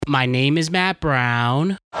My name is Matt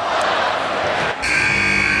Brown. Yes!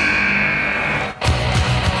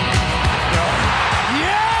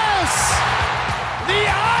 The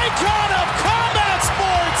icon of combat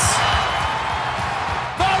sports!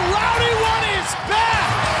 The Rowdy One is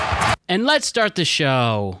back! And let's start the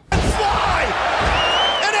show. Fly!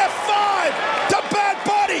 An F5 to Bad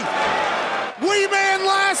Bunny! Wee Man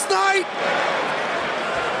last night!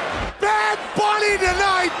 Bad Bunny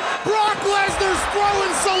tonight! Brock Lesnar's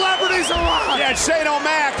throwing celebrities around! Yeah, Shane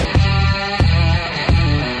O'Mac!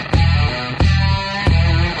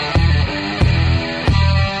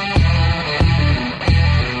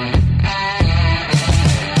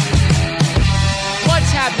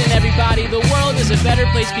 What's happening, everybody? The world is a better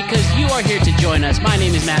place because you are here to join us. My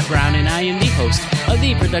name is Matt Brown, and I am the host of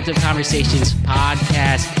the Productive Conversations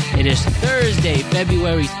podcast. It is Thursday,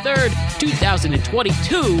 February 3rd,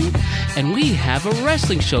 2022, and we have a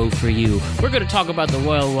wrestling show for you. We're going to talk about the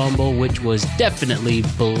Royal Rumble, which was definitely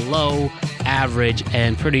below average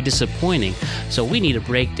and pretty disappointing. So we need to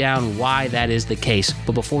break down why that is the case.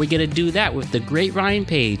 But before we get to do that with the great Ryan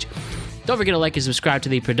Page, don't forget to like and subscribe to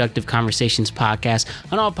the Productive Conversations podcast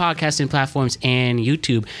on all podcasting platforms and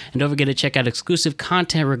YouTube. And don't forget to check out exclusive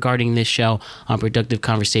content regarding this show on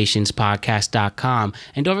productiveconversationspodcast.com.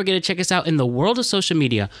 And don't forget to check us out in the world of social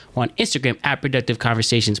media. We're on Instagram at Productive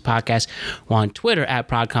Conversations Podcast. We're on Twitter at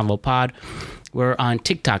ProdConvoPod. We're on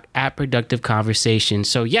TikTok at Productive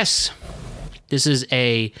Conversations. So yes, this is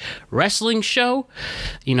a wrestling show.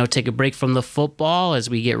 You know, take a break from the football as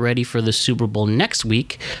we get ready for the Super Bowl next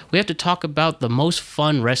week. We have to talk about the most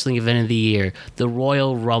fun wrestling event of the year, the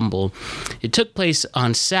Royal Rumble. It took place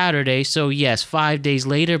on Saturday, so yes, 5 days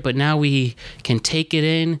later, but now we can take it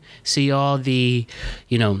in, see all the,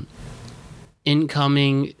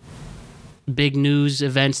 incoming big news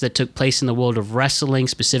events that took place in the world of wrestling,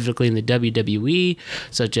 specifically in the WWE,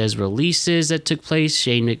 such as releases that took place,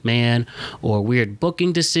 Shane McMahon, or weird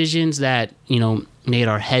booking decisions that, made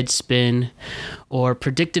our head spin, or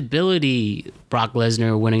predictability, Brock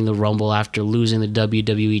Lesnar winning the Rumble after losing the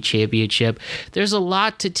WWE Championship. There's a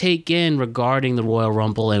lot to take in regarding the Royal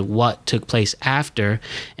Rumble and what took place after.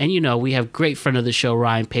 And, we have great friend of the show,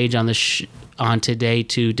 Ryan Page, on today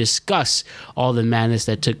to discuss all the madness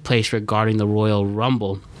that took place regarding the Royal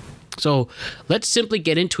Rumble. So let's simply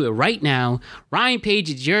get into it right now. Ryan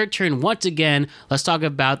Page, it's your turn once again. Let's talk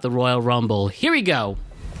about the Royal Rumble. Here we go.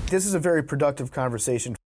 This is a very productive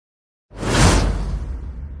conversation.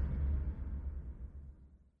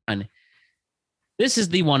 This is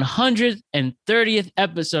the 130th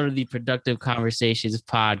episode of the Productive Conversations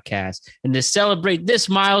podcast. And to celebrate this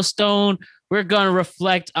milestone, we're going to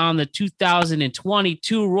reflect on the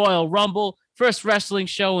 2022 Royal Rumble, first wrestling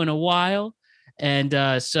show in a while.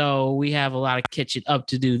 And so we have a lot of catching up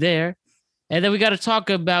to do there. And then we got to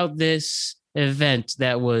talk about this event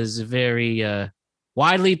that was very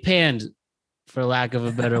widely panned, for lack of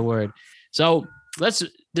a better word. So let's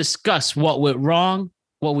discuss what went wrong,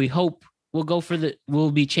 what we hope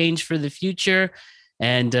will be changed for the future.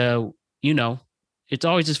 And, it's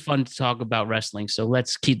always just fun to talk about wrestling. So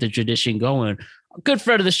let's keep the tradition going. A good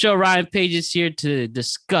friend of the show, Ryan Page, is here to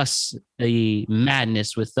discuss the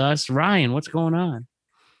madness with us. Ryan, what's going on?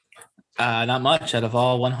 Not much. Out of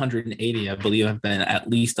all 180, I believe I've been at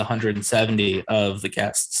least 170 of the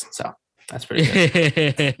guests. So that's pretty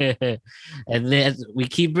good. And then we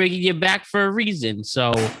keep bringing you back for a reason.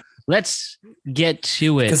 So let's get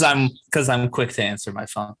to it. Because I'm quick to answer my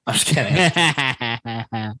phone. I'm just kidding.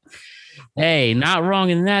 Hey, not wrong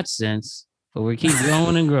in that sense, but we keep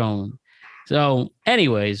growing and growing. So,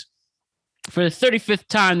 anyways, for the 35th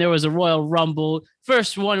time, there was a Royal Rumble.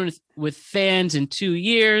 First one with fans in 2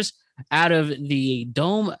 years out of the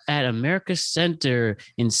Dome at America Center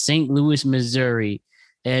in St. Louis, Missouri.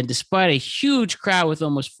 And despite a huge crowd with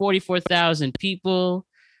almost 44,000 people,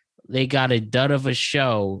 they got a dud of a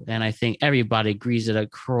show. And I think everybody agrees it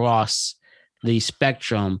across the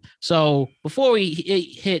spectrum. So before we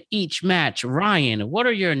hit each match, Ryan, what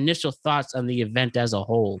are your initial thoughts on the event as a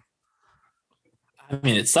whole? I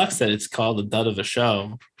mean, it sucks that it's called a dud of a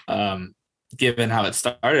show, given how it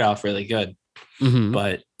started off really good. Mm-hmm.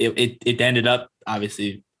 But it ended up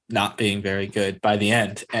obviously not being very good by the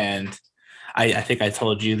end. And I think I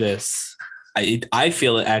told you this. I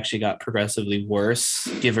feel it actually got progressively worse,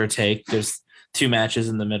 give or take. There's 2 matches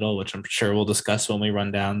in the middle, which I'm sure we'll discuss when we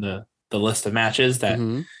run down the list of matches that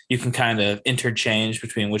you can kind of interchange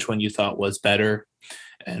between which one you thought was better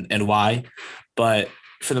and why. But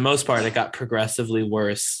for the most part, it got progressively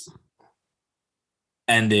worse,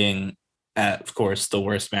 ending at, of course, the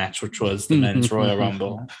worst match, which was the men's Royal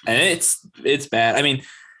Rumble. And it's bad. I mean,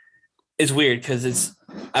 it's weird because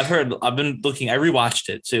I've been looking, I rewatched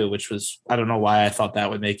it too, which was, I don't know why I thought that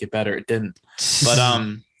would make it better. It didn't. But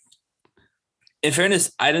in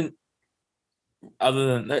fairness, I didn't,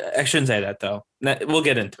 I shouldn't say that though. We'll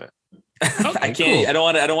get into it. Okay, I can't, cool.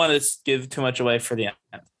 I don't want to give too much away for the end.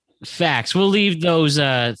 Facts. We'll leave those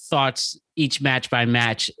thoughts each match by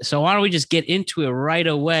match. So why don't we just get into it right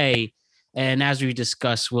away? And as we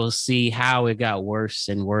discuss, we'll see how it got worse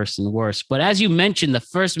and worse and worse. But as you mentioned, the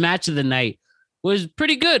first match of the night was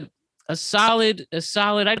pretty good. A solid.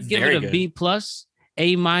 I'd give it a B plus,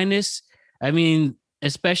 A minus. I mean,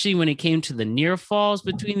 especially when it came to the near falls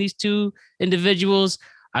between these two individuals,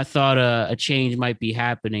 I thought a change might be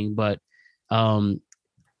happening. But all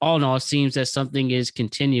in all, it seems that something is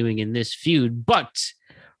continuing in this feud. But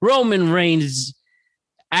Roman Reigns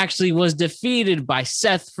actually was defeated by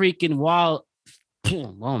Seth freaking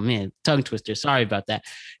oh man, tongue twister. Sorry about that.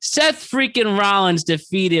 Seth freaking Rollins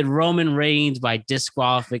defeated Roman Reigns by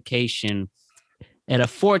disqualification at a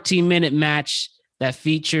 14-minute match that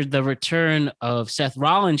featured the return of Seth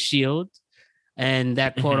Rollins' Shield and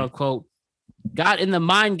that quote unquote got in the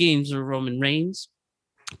mind games of Roman Reigns.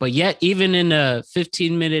 But yet, even in a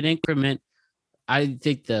 15-minute increment, I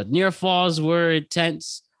think the near falls were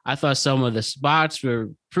intense. I thought some of the spots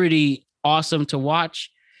were pretty awesome to watch.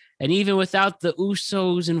 And even without the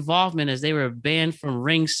Usos' involvement, as they were banned from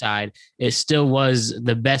ringside, it still was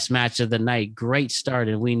the best match of the night. Great start,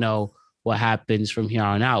 and we know what happens from here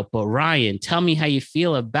on out. But Ryan, tell me how you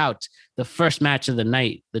feel about the first match of the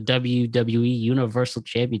night, the WWE Universal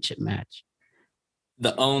Championship match.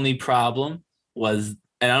 The only problem was,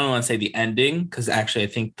 and I don't want to say the ending, because actually I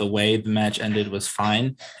think the way the match ended was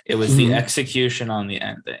fine. It was the execution on the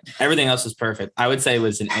ending. Everything else was perfect. I would say it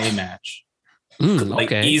was an A match.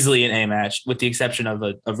 Easily an A match, with the exception of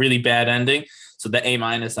a really bad ending. So the A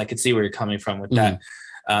minus, I could see where you're coming from with that.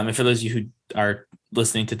 And for those of you who are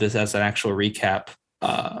listening to this as an actual recap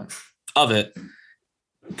of it,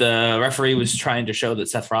 the referee was trying to show that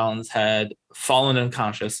Seth Rollins had fallen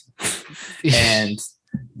unconscious, and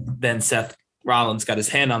then Seth Rollins got his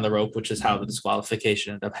hand on the rope, which is how the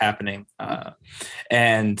disqualification ended up happening.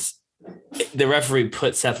 And the referee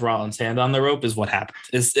put Seth Rollins' hand on the rope is what happened.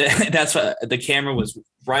 That's what the camera was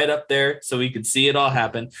right up there, so we could see it all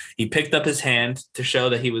happen. He picked up his hand to show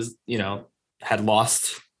that he was, had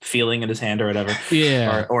lost feeling in his hand or whatever,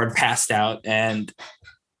 or passed out. And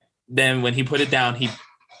then when he put it down, he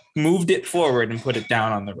moved it forward and put it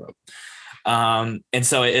down on the rope. And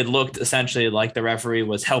so it looked essentially like the referee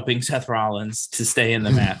was helping Seth Rollins to stay in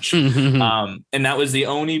the match. And that was the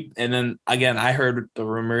only, and then again, I heard the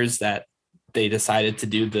rumors that they decided to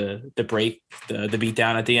do the break, the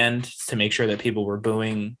beatdown at the end to make sure that people were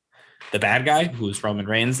booing the bad guy, who's Roman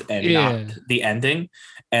Reigns, and not the ending.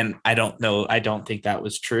 And I don't know. I don't think that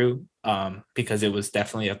was true, because it was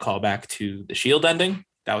definitely a callback to the Shield ending.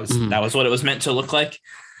 That was what it was meant to look like.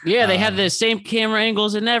 Yeah, they had the same camera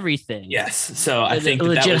angles and everything. Yes. So I think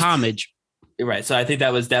legit that was homage. Right. So I think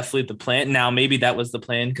that was definitely the plan. Now, maybe that was the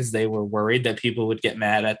plan because they were worried that people would get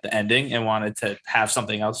mad at the ending and wanted to have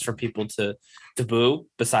something else for people to boo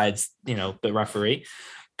besides, the referee.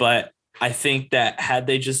 But I think that had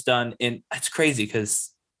they just done it's crazy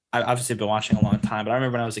because I've obviously been watching a long time, but I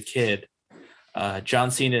remember when I was a kid, John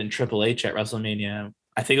Cena and Triple H at WrestleMania,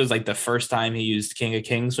 I think it was like the first time he used King of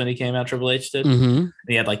Kings when he came out. Triple H did.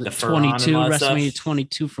 He had like the fur 22 on and WrestleMania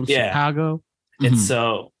 22 from Chicago. And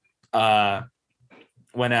so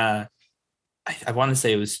when I want to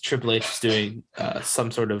say it was Triple H doing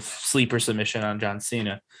some sort of sleeper submission on John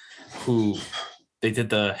Cena, who they did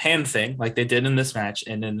the hand thing like they did in this match,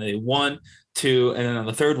 and then they 1, 2, and then on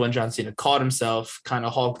the third one, John Cena caught himself, kind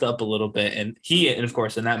of hulked up a little bit, and of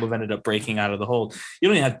course in that move ended up breaking out of the hold. You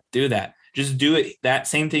don't even have to do that. Just do it. That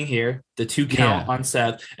same thing here. The 2 count on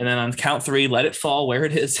Seth, and then on count 3, let it fall where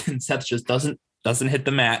it is, and Seth just doesn't hit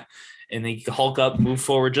the mat, and then he can hulk up, move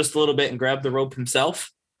forward just a little bit, and grab the rope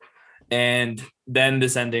himself. And then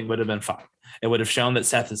this ending would have been fine. It would have shown that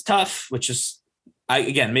Seth is tough, which is,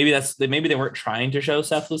 maybe they weren't trying to show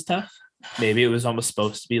Seth was tough. Maybe it was almost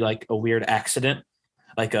supposed to be like a weird accident,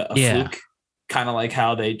 like a fluke. Kind of like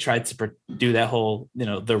how they tried to do that whole,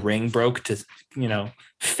 the ring broke to,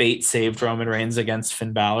 fate saved Roman Reigns against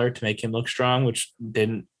Finn Balor to make him look strong, which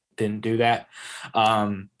didn't do that.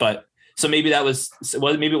 But so maybe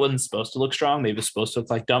maybe it wasn't supposed to look strong. Maybe it was supposed to look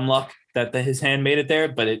like dumb luck that his hand made it there,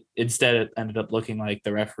 but instead it ended up looking like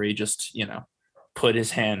the referee just, put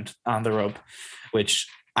his hand on the rope, which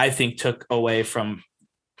I think took away from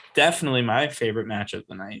definitely my favorite match of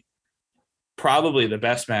the night, probably the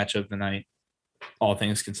best match of the night, all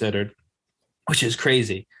things considered, which is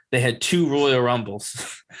crazy. they had 2 Royal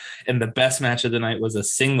Rumbles, and the best match of the night was a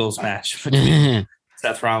singles match between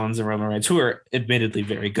Seth Rollins and Roman Reigns, who are admittedly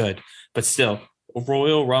very good, but still,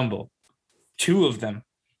 Royal Rumble, 2 of them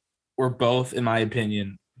were both, in my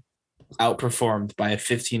opinion, outperformed by a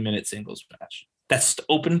 15-minute singles match. That's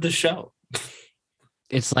opened the show.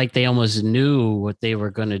 It's like they almost knew what they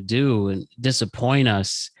were going to do and disappoint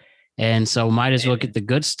us. And so might as well get the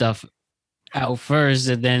good stuff out first,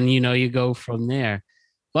 and then, you go from there.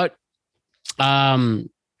 But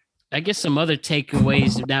I guess some other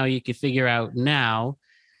takeaways now you can figure out now.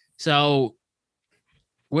 So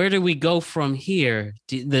where do we go from here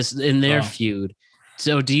this in their feud?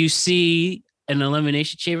 So do you see an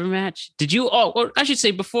Elimination Chamber match? Did you? Oh, I should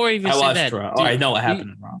say before I even say that. I know what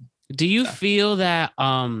happened wrong. Do you feel that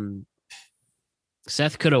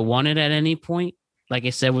Seth could have won it at any point? Like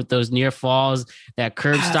I said, with those near falls, that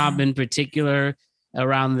curb stomp in particular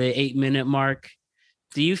around the 8-minute mark.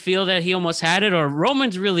 Do you feel that he almost had it, or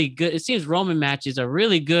Roman's really good? It seems Roman matches are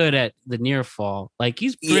really good at the near fall. Like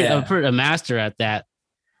he's a master at that.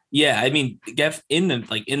 Yeah, I mean, in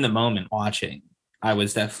the moment watching, I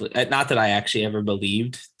was definitely, not that I actually ever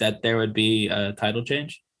believed that there would be a title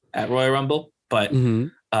change at Royal Rumble, but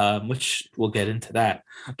which we'll get into that.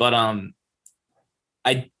 But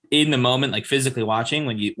in the moment, like physically watching,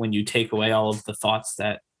 when you take away all of the thoughts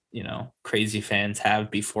that crazy fans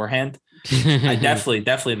have beforehand, I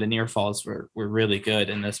definitely the near falls were really good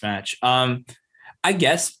in this match. I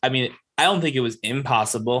guess, I mean, I don't think it was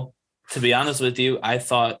impossible, to be honest with you. I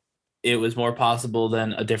thought it was more possible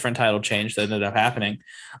than a different title change that ended up happening.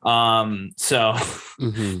 So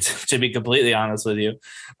to be completely honest with you,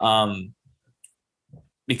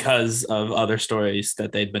 because of other stories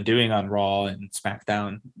that they'd been doing on Raw and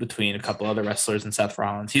SmackDown between a couple other wrestlers and Seth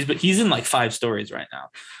Rollins. He's in like 5 stories right now,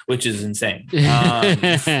 which is insane.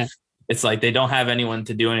 It's like they don't have anyone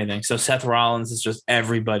to do anything. So Seth Rollins is just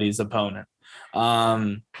everybody's opponent.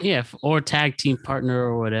 Or tag team partner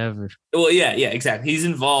or whatever. Well, yeah, exactly. He's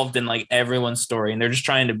involved in like everyone's story, and they're just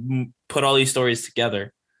trying to put all these stories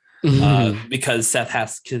together. Because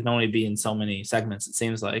Seth can only be in so many segments, it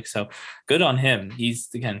seems like. So good on him. He's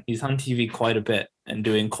on TV quite a bit and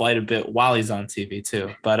doing quite a bit while he's on TV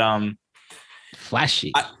too. But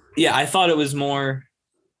flashy. I thought it was more.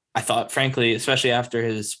 I thought, frankly, especially after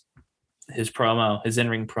his promo, his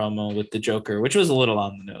in-ring promo with the Joker, which was a little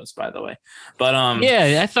on the nose, by the way. But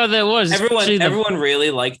I thought that was everyone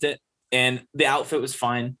really liked it, and the outfit was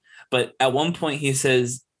fine. But at one point, he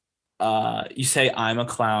says, you say I'm a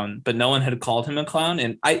clown, but no one had called him a clown.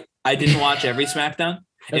 And I didn't watch every SmackDown.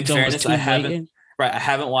 In fairness, I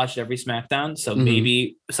haven't watched every SmackDown. So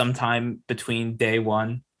maybe sometime between day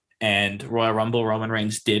 1 and Royal Rumble, Roman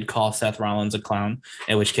Reigns did call Seth Rollins a clown,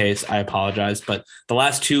 in which case I apologize. But the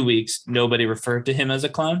last 2 weeks, nobody referred to him as a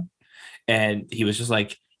clown. And he was just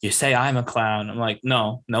like, you say I'm a clown. I'm like,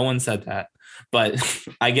 no one said that. But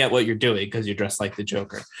I get what you're doing because you're dressed like the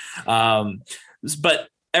Joker. But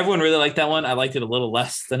everyone really liked that one. I liked it a little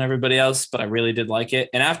less than everybody else, but I really did like it.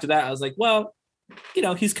 And after that, I was like, well,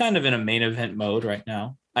 he's kind of in a main event mode right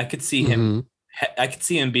now. I could see him. I could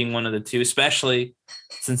see him being one of the 2, especially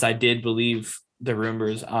since I did believe the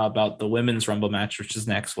rumors about the women's Rumble match, which is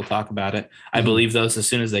next. We'll talk about it. I believe those as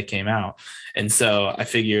soon as they came out. And so I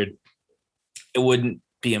figured it wouldn't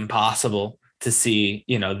be impossible to see,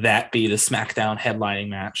 that be the SmackDown headlining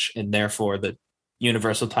match. And therefore the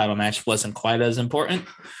Universal title match wasn't quite as important.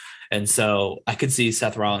 And so I could see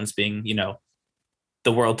Seth Rollins being,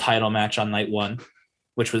 the world title match on night 1,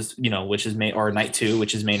 which is night 2,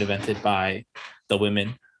 which is main evented by the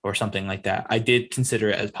women or something like that. I did consider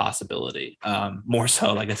it as possibility, more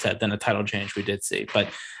so, like I said, than a title change we did see, but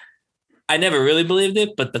I never really believed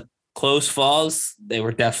it. But the close falls, they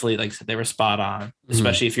were definitely, like I said, they were spot on,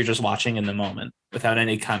 especially if you're just watching in the moment without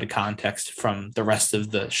any kind of context from the rest of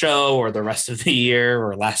the show or the rest of the year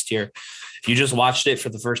or last year. If you just watched it for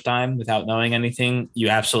the first time without knowing anything, you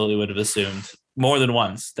absolutely would have assumed more than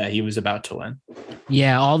once that he was about to win.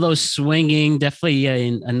 Yeah, all those swinging, definitely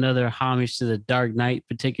another homage to the Dark Knight,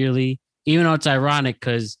 particularly, even though it's ironic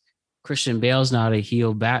because Christian Bale's not a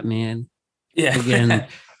heel Batman. Yeah. Again,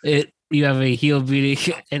 you have a heel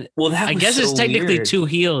beating, and I guess it's technically weird. 2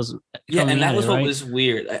 heels. Yeah, and that was what was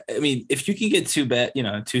weird. I mean, if you can get 2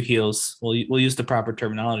 heels, we'll use the proper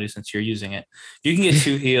terminology since you're using it. You can get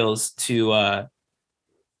 2 heels to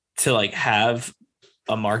like have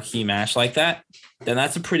a marquee match like that, then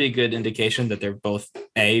that's a pretty good indication that they're both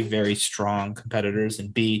A, very strong competitors,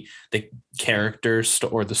 and B, the characters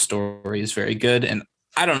or the story is very good. And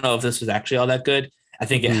I don't know if this was actually all that good. I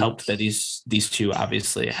think it helped that these two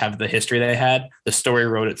obviously have the history they had. The story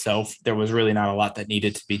wrote itself. There was really not a lot that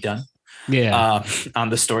needed to be done. On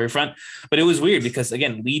the story front. But it was weird because,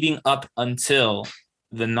 again, leading up until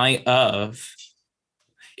the night of,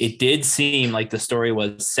 it did seem like the story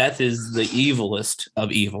was Seth is the evilest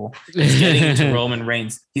of evil. He's getting into Roman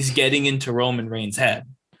Reigns. He's getting into Roman Reigns' head.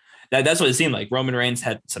 That's what it seemed like. Roman Reigns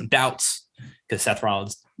had some doubts because Seth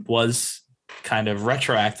Rollins was kind of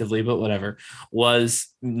retroactively, but whatever, was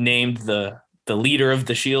named the leader of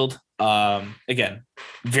the Shield. Again,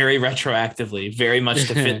 very retroactively, very much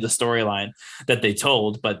to fit the storyline that they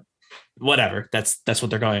told, but whatever. That's what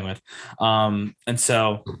they're going with. And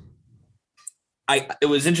so it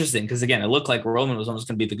was interesting because, again, it looked like Roman was almost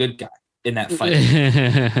going to be the good guy in that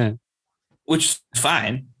fight, which is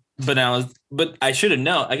fine. But I should have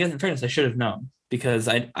known. I guess in fairness, I should have known because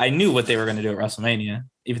I knew what they were going to do at WrestleMania,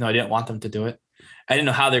 even though I didn't want them to do it. I didn't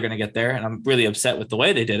know how they're going to get there, and I'm really upset with the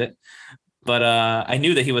way they did it. But I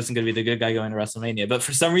knew that he wasn't going to be the good guy going to WrestleMania. But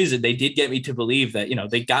for some reason, they did get me to believe that,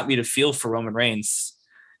 they got me to feel for Roman Reigns.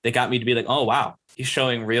 They got me to be like, oh, wow, he's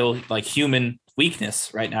showing real like human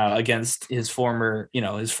weakness right now against his former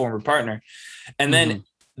partner. And then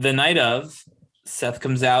the night of, Seth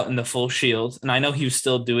comes out in the full Shield. And I know he was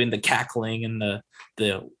still doing the cackling and the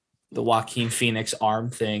Joaquin Phoenix arm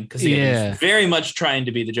thing because he was very much trying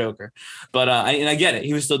to be the Joker. But I get it.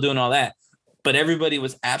 He was still doing all that. But everybody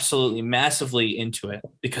was absolutely massively into it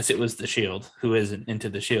because it was the Shield. Who isn't into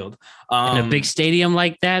the Shield? In a big stadium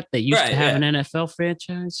like that used to have an NFL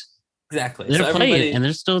franchise. Exactly. They're playing, and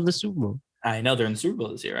they're still in the Super Bowl. I know they're in the Super Bowl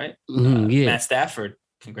this year, right? Matt Stafford,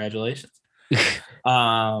 congratulations.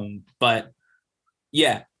 But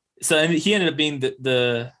yeah, so he ended up being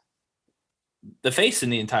the face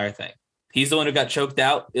in the entire thing. He's the one who got choked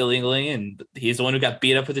out illegally, and he's the one who got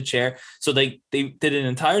beat up with a chair. So they did an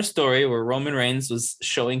entire story where Roman Reigns was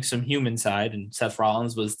showing some human side, and Seth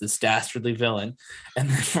Rollins was this dastardly villain. And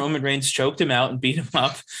then Roman Reigns choked him out and beat him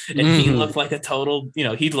up, and he looked like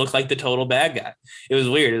he looked like the total bad guy. It was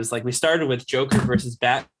weird. It was like we started with Joker versus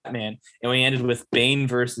Batman, and we ended with Bane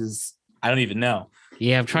versus I don't even know.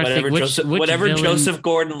 Yeah, I'm trying to think whatever villain... Joseph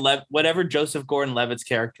Gordon-Levitt's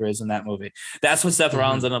character is in that movie. That's what Seth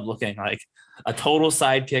Rollins ended up looking like, a total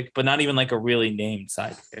sidekick, but not even like a really named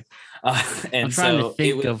sidekick. And I'm trying to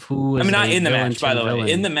think of who. I mean, not in the match, by the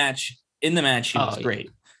way. In the match, he was great.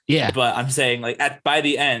 Yeah, but I'm saying like by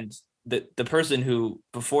the end, the person who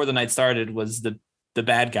before the night started was the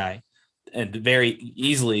bad guy, and very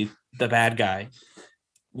easily the bad guy.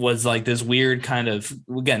 Was like this weird kind of,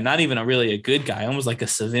 again, not even really a good guy, almost like a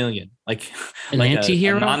civilian, like an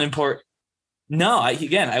anti-hero, a non-important. No,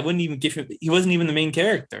 I wouldn't even give him. He wasn't even the main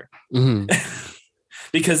character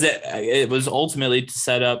because it was ultimately to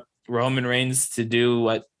set up Roman Reigns to do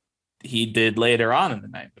what he did later on in the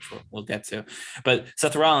night, which we'll get to. But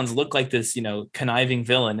Seth Rollins looked like this, conniving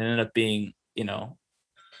villain, and ended up being,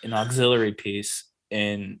 an auxiliary piece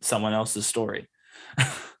in someone else's story.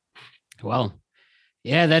 Well.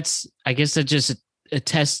 Yeah, I guess that just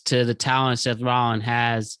attests to the talent Seth Rollins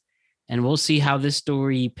has, and we'll see how this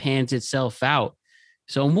story pans itself out.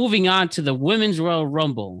 So moving on to the Women's Royal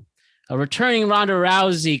Rumble, a returning Ronda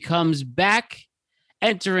Rousey comes back,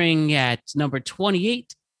 entering at number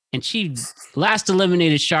 28, and she last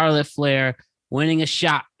eliminated Charlotte Flair, winning a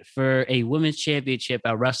shot for a women's championship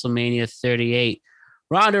at WrestleMania 38.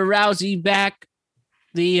 Ronda Rousey back.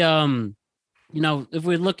 If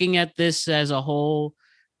we're looking at this as a whole,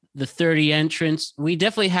 the 30 entrants, we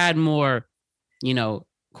definitely had more,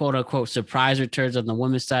 quote unquote, surprise returns on the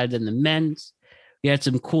women's side than the men's. We had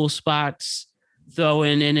some cool spots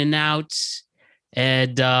throwing in and out.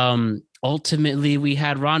 And ultimately, we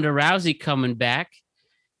had Ronda Rousey coming back.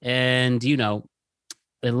 And, it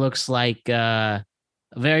looks like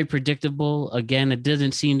very predictable. Again, it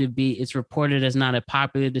doesn't seem to be, it's reported as not a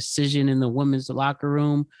popular decision in the women's locker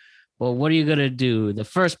room. Well, what are you going to do? The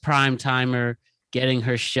first prime timer getting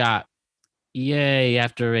her shot. Yay,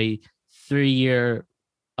 after a 3-year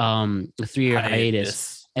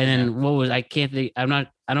hiatus. And then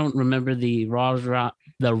I don't remember the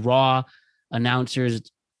Raw announcer's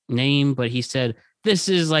name, but he said, this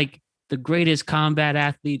is like the greatest combat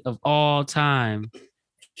athlete of all time.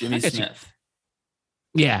 Jimmy Smith.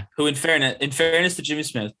 Yeah. Who, in fairness to Jimmy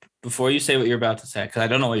Smith, before you say what you're about to say, because I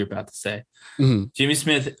don't know what you're about to say, Jimmy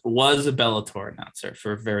Smith was a Bellator announcer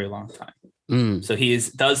for a very long time. So he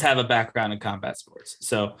does have a background in combat sports.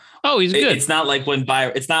 So he's good. It's not like when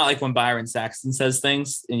Byron Saxton says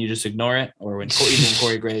things and you just ignore it, or when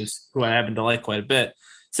Corey Graves, who I happen to like quite a bit,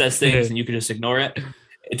 says things and you can just ignore it.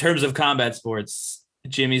 In terms of combat sports,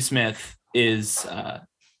 Jimmy Smith is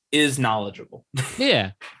is knowledgeable.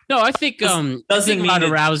 Yeah. No, I think doesn't mean Ronda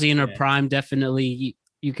Rousey in her prime, definitely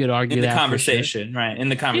you could argue in the that conversation, sure. Right? In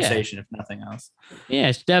the conversation, if nothing else.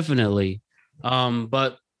 Yes, definitely.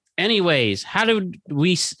 But anyways, how do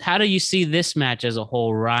you see this match as a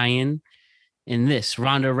whole, Ryan? In this,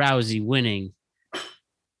 Ronda Rousey winning.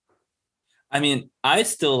 I mean, I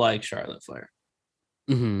still like Charlotte Flair.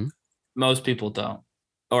 Mm-hmm. Most people don't,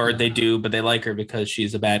 or they do, but they like her because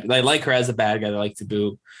she's they like her as a bad guy. They like to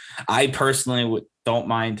boo. I personally don't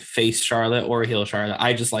mind face Charlotte or heel Charlotte.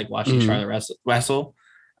 I just like watching Charlotte wrestle.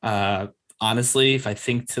 Honestly, if I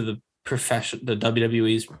think to the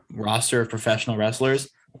WWE's roster of professional wrestlers,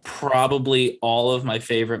 probably all of my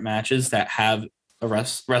favorite matches that have a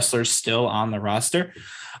wrestler still on the roster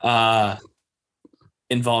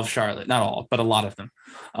involve Charlotte. Not all, but a lot of them.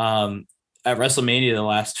 At WrestleMania the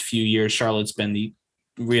last few years, Charlotte's been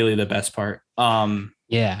really the best part. Not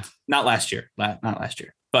last year, but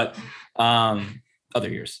other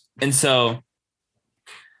years. And so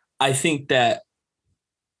I think that,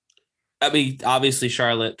 obviously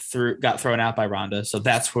Charlotte got thrown out by Ronda, so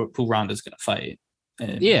that's who Ronda's going to fight.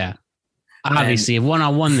 Obviously,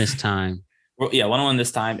 one-on-one this time. Yeah, one-on-one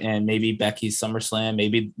this time, and maybe Becky's SummerSlam.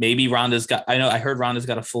 Maybe Ronda's got. I heard Ronda's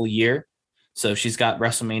got a full year, so she's got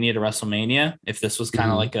WrestleMania to WrestleMania. If this was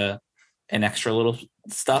kind of like an extra little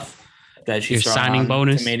stuff that she's signing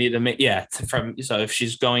bonus, to Mania so if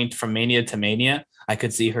she's going from Mania to Mania, I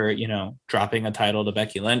could see her, dropping a title to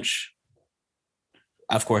Becky Lynch.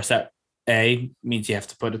 Of course, that means you have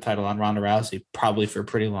to put a title on Ronda Rousey probably for a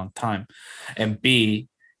pretty long time, and B,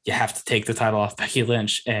 you have to take the title off Becky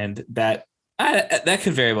Lynch, and that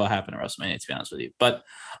could very well happen at WrestleMania, to be honest with you. But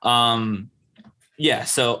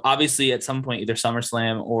so obviously at some point, either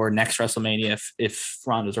SummerSlam or next WrestleMania, if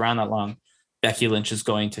Ronda's around that long, Becky Lynch is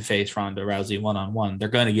going to face Ronda Rousey one-on-one. They're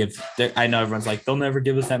going to give. I know everyone's like, they'll never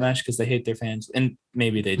give us that match because they hate their fans, and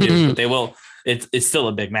maybe they do, but they will. It's still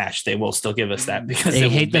a big match. They will still give us that because they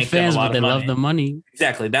hate the fans, but they love the money.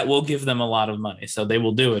 Exactly, that will give them a lot of money, so they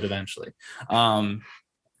will do it eventually. I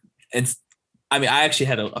actually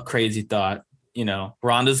had a crazy thought.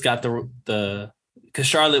 Ronda's got the because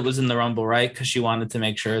Charlotte was in the Rumble, right? Because she wanted to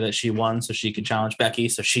make sure that she won so she could challenge Becky,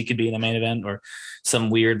 so she could be in the main event, or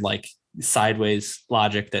some weird sideways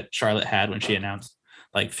logic that Charlotte had when she announced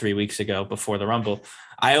 3 weeks ago before the Rumble.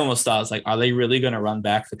 I almost thought, I was like, are they really going to run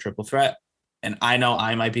back the triple threat? And I know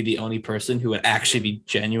I might be the only person who would actually be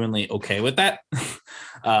genuinely okay with that.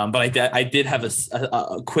 But I did have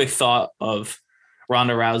a quick thought of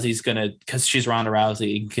Ronda Rousey's going to, because she's Ronda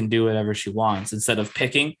Rousey and can do whatever she wants. Instead of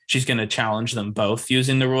picking, she's going to challenge them both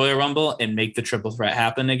using the Royal Rumble and make the triple threat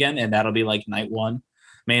happen again. And that'll be night one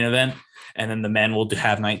main event. And then the men will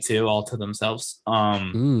have night two all to themselves. Do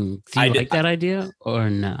you like that idea or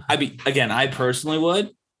not? I personally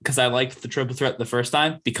would, because I liked the triple threat the first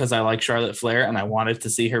time, because I like Charlotte Flair and I wanted to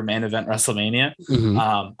see her main event WrestleMania.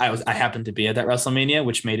 I happened to be at that WrestleMania,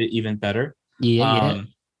 which made it even better.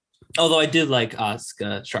 Although I did like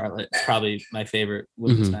Asuka Charlotte. It's probably my favorite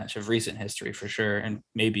women's match of recent history for sure. And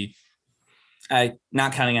maybe,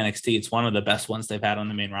 not counting NXT, it's one of the best ones they've had on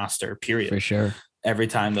the main roster, period. For sure. Every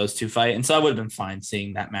time those two fight. And so I would have been fine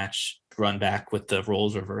seeing that match run back with the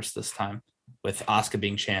roles reversed this time, with Asuka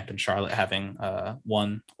being champ and Charlotte having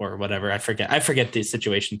won or whatever. I forget the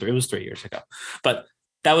situation. It was 3 years ago, but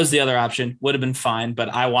that was the other option. Would have been fine, but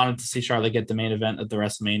I wanted to see Charlotte get the main event at the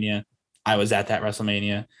WrestleMania. I was at that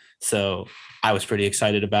WrestleMania, so I was pretty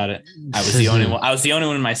excited about it. I was the only one. I was the only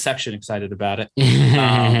one in my section excited about it.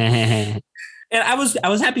 And I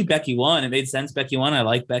was happy Becky won. It made sense. Becky won. I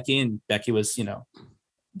like Becky, and Becky was,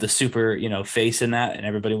 the super, face in that, and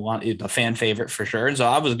everybody wanted a fan favorite for sure. And so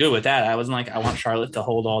I was good with that. I wasn't I want Charlotte to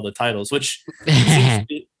hold all the titles, which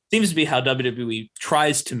seems to be how WWE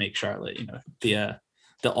tries to make Charlotte, the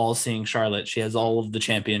all-seeing Charlotte. She has all of the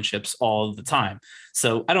championships all of the time.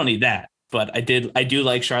 So I don't need that. But I do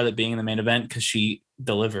like Charlotte being in the main event because she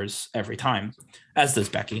delivers every time, as does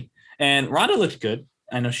Becky. And Ronda looked good.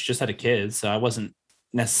 I know she just had a kid, so I wasn't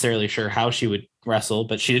necessarily sure how she would wrestle,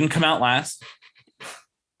 but she didn't come out last,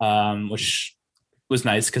 which was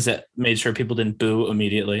nice because it made sure people didn't boo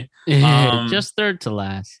immediately. Just third to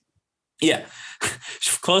last. Yeah,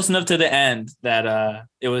 close enough to the end that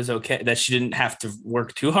it was okay, that she didn't have to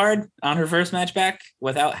work too hard on her first match back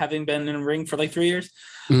without having been in a ring for 3 years.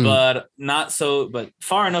 But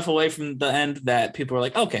far enough away from the end that people were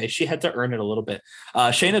like, okay, she had to earn it a little bit.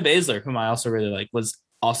 Shayna Baszler, whom I also really like, was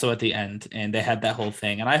also at the end, and they had that whole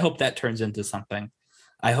thing. And I hope that turns into something.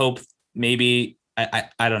 I hope maybe,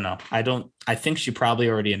 I don't know. I think she probably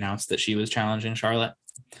already announced that she was challenging Charlotte.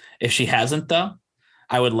 If she hasn't though,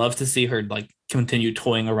 I would love to see her continue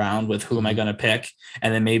toying around with who am I going to pick,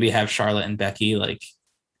 and then maybe have Charlotte and Becky like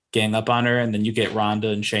gang up on her, and then you get Ronda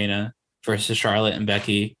and Shayna versus Charlotte and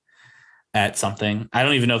Becky at something. I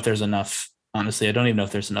don't even know if there's enough. Honestly, I don't even know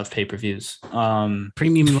if there's enough pay-per-views.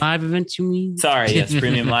 Premium live events, you mean? Sorry, yes,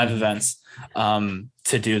 premium live events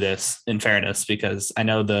to do this, in fairness, because I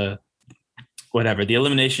know the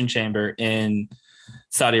Elimination Chamber in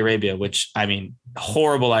Saudi Arabia, which, I mean,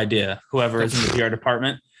 horrible idea. Whoever is in the PR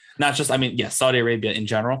department, not just, I mean, yes, Saudi Arabia in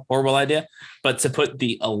general, horrible idea. But to put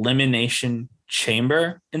the Elimination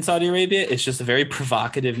Chamber in Saudi Arabia, it's just a very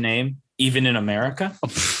provocative name, even in America.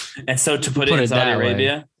 And so to put it in Saudi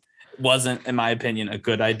Arabia wasn't, in my opinion, a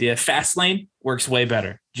good idea. Fastlane works way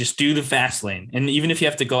better. Just do the Fastlane. And even if you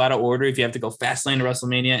have to go out of order, if you have to go Fastlane to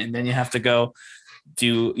WrestleMania, and then you have to go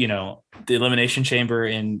do, you know, the Elimination Chamber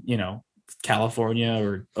in, you know, California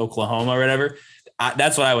or Oklahoma or whatever,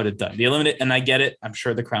 that's what I would have done. The eliminate, and I get it. I'm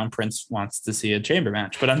sure the Crown Prince wants to see a chamber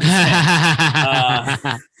match, but I'm just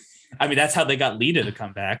saying, I mean, that's how they got Lita to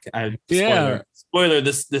come back. Spoiler,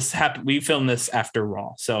 this happened. We filmed this after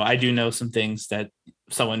Raw, so I do know some things that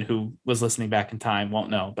someone who was listening back in time won't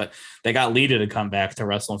know. But they got Lita to come back to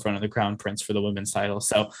wrestle in front of the Crown Prince for the women's title.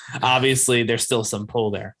 So obviously, there's still some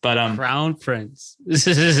pull there. But Crown Prince.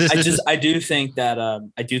 I do think the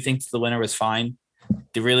winner was fine.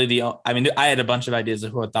 I had a bunch of ideas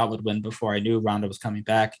of who I thought would win before I knew Ronda was coming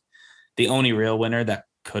back. The only real winner that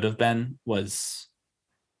could have been was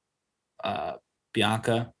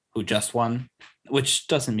Bianca, who just won, which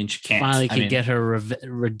doesn't mean she can't. Finally get her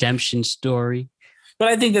redemption story. But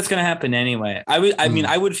I think that's going to happen anyway.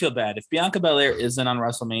 I would feel bad if Bianca Belair isn't on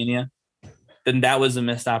WrestleMania, then that was a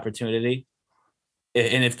missed opportunity.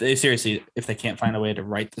 And if they can't find a way to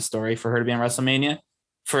write the story for her to be on WrestleMania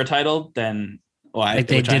for a title, then like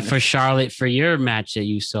they did for Charlotte for your match that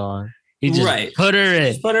you saw. You just put her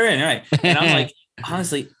in. Just put her in, right? And I'm like,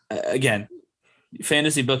 honestly, again,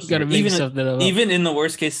 fantasy booking, even in the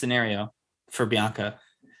worst case scenario for Bianca,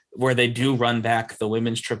 where they do run back the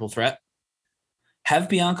women's triple threat, have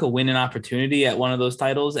Bianca win an opportunity at one of those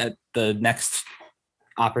titles at the next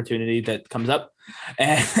opportunity that comes up,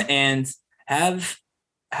 and have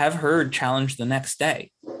her challenge the next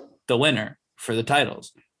day the winner for the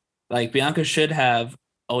titles. Like, Bianca should have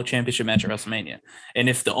a championship match at WrestleMania. And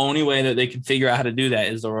if the only way that they can figure out how to do that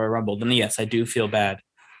is the Royal Rumble, then yes, I do feel bad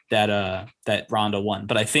that Ronda won.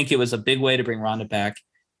 But I think it was a big way to bring Ronda back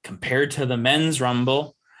compared to the men's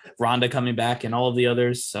Rumble, Ronda coming back and all of the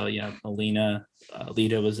others. So, yeah,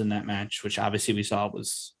 Lita was in that match, which obviously we saw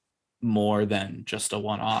was more than just a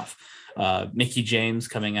one-off. Mickie James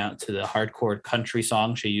coming out to the hardcore country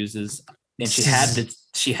song she uses, and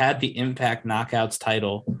she had the Impact Knockouts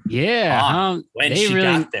title. Yeah, when she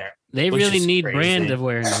got there, they really need brand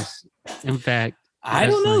awareness. In fact, I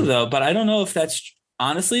don't know though, but I don't know if that's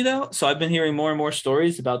honestly though. So I've been hearing more and more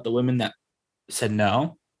stories about the women that said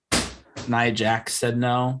no. Nia Jax said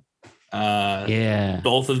no.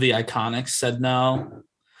 Both of the Iconics said no.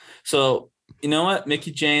 So you know what,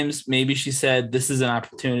 Mickie James, maybe she said this is an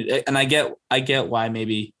opportunity, and I get why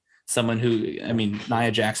maybe someone who, I mean,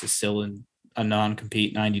 Nia Jax is still in a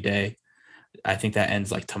non-compete 90-day. I think that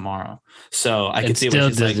ends like tomorrow. So I can see what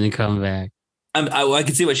she's like. Doesn't come back. I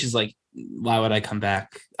can see what she's like. Why would I come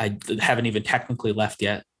back? I haven't even technically left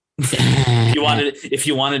yet. If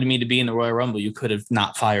you wanted me to be in the Royal Rumble, you could have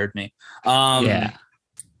not fired me. All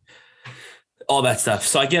that stuff.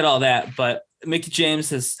 So I get all that, but Mickie James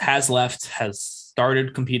has left, has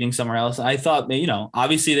started competing somewhere else. I thought, you know,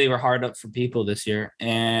 obviously they were hard up for people this year,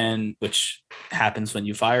 and which happens when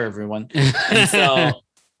you fire everyone. And so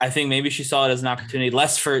I think maybe she saw it as an opportunity,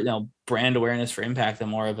 less for, you know, brand awareness for Impact,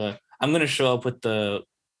 and more of a, I'm going to show up with the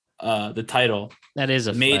title. That is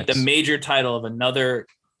the major title of another,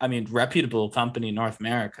 I mean, reputable company in North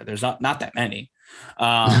America. There's not that many.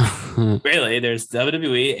 Really, there's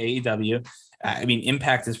WWE, AEW. I mean,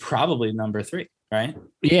 Impact is probably number 3, right?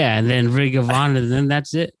 Yeah, and then Ring of Honor, then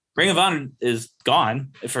that's it. Ring of Honor is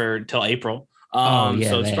gone till April. So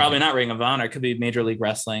it's probably not Ring of Honor. It could be Major League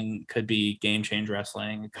Wrestling, could be Game Change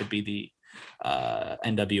Wrestling, it could be the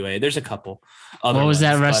NWA. There's a couple other what was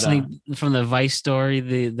ones, that wrestling from the Vice story,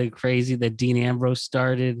 the crazy that Dean Ambrose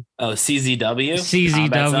started?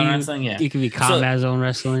 CZW. Yeah, it could be Combat Zone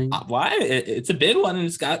Wrestling. Why? It's a big one, and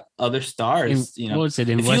it's got other stars. What's it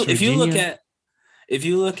in West Virginia? If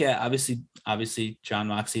you look at obviously Jon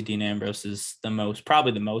Moxley, Dean Ambrose is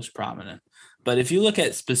probably the most prominent. But if you look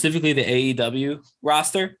at specifically the AEW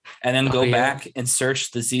roster and then go back and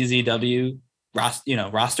search the CZW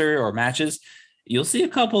roster or matches, you'll see a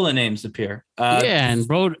couple of names appear. Moxie's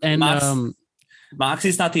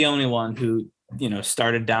not the only one who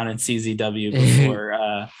started down in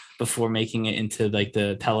CZW before making it into like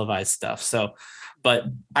the televised stuff. So, but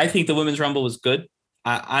I think the Women's Rumble was good.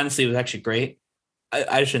 Honestly, it was actually great.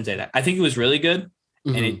 I shouldn't say that. I think it was really good,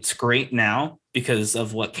 and it's great now because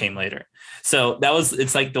of what came later. So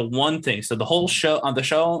it's like the one thing. So the whole show on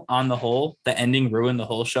the whole, the ending ruined the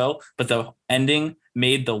whole show, but the ending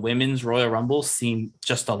made the Women's Royal Rumble seem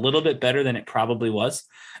just a little bit better than it probably was,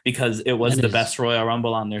 because it was the best Royal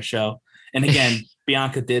Rumble on their show. And again,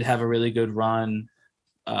 Bianca did have a really good run.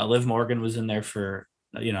 Liv Morgan was in there for,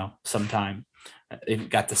 some time. It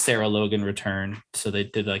got the Sarah Logan return. So they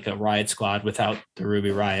did like a Riot Squad without the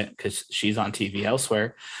Ruby Riot because she's on TV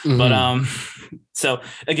elsewhere. But so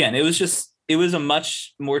again, it was a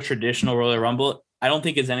much more traditional Royal Rumble. I don't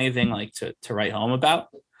think it's anything like to write home about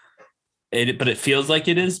it, but it feels like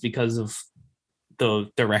it is because of the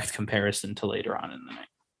direct comparison to later on in the night.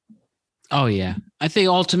 Oh yeah. I think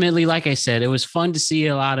ultimately, like I said, it was fun to see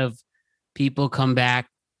a lot of people come back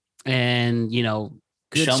and, good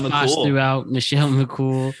Michelle spots McCool. Throughout. Michelle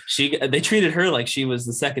McCool. They treated her like she was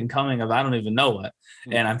the second coming of I don't even know what.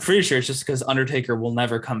 And I'm pretty sure it's just because Undertaker will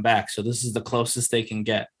never come back. So this is the closest they can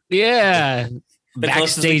get. Yeah.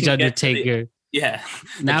 Backstage Undertaker. Yeah.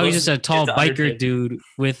 Now he's just a tall biker dude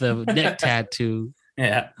with a neck tattoo.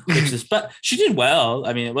 Yeah. But she did well.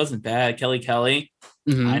 I mean, it wasn't bad. Kelly Kelly.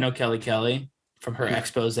 I know Kelly from her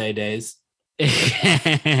expose days.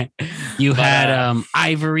 You had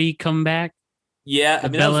Ivory come back. Yeah,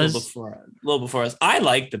 that was a little before us. I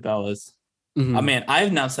like the Bellas. I mean,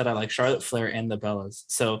 I've now said I like Charlotte Flair and the Bellas.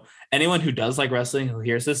 So anyone who does like wrestling who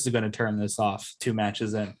hears this is going to turn this off 2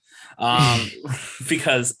 matches in.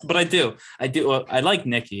 But I do. I like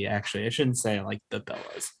Nikki, actually. I shouldn't say I like the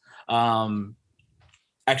Bellas.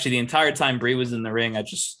 Actually, the entire time Brie was in the ring, I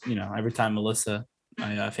just, every time Melissa,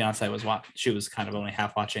 my fiance, was watching, she was kind of only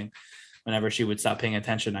half watching. Whenever she would stop paying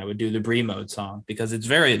attention, I would do the Brie mode song because it's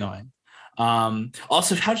very annoying.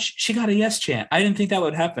 Also, how she got a yes chant. I didn't think that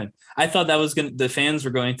would happen. I thought that was the fans were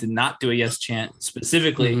going to not do a yes chant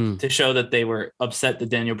specifically to show that they were upset that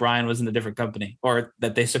Daniel Bryan was in a different company or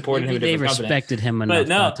that they supported him. They respected him enough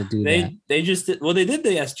not to do that. They just did. Well, they did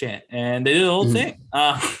the yes chant and they did the whole thing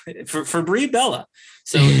for Brie Bella.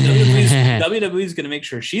 So WWE is going to make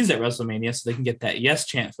sure she's at WrestleMania so they can get that yes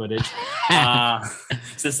chant footage.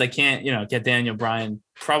 Since they can't, get Daniel Bryan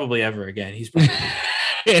probably ever again. He's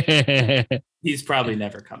probably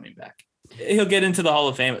never coming back. He'll get into the Hall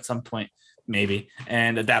of Fame at some point, maybe.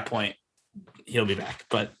 And at that point, he'll be back.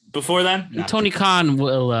 But before then, Tony Khan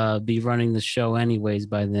will be running the show anyways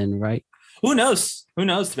by then, right? Who knows? To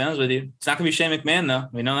be honest with you. It's not going to be Shane McMahon, though.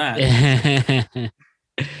 We know that.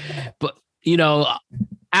 But,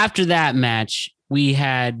 after that match, we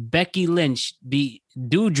had Becky Lynch beat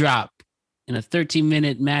Doudrop in a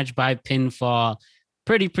 13-minute match by pinfall.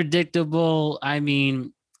 Pretty predictable. I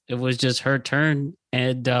mean, it was just her turn.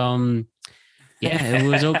 And it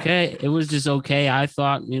was okay. It was just okay. I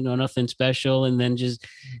thought, nothing special. And then just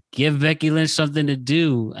give Becky Lynch something to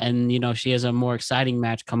do. And, she has a more exciting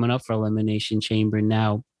match coming up for Elimination Chamber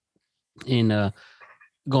now in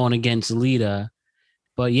going against Lita.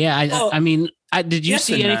 But yeah, I mean, did you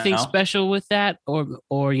see anything special with that? Or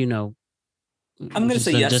I'm going to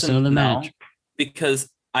say yes and no, match? Because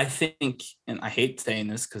I think, and I hate saying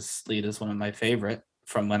this because Lita is one of my favorite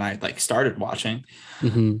from when I started watching,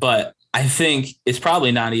 but I think it's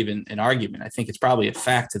probably not even an argument. I think it's probably a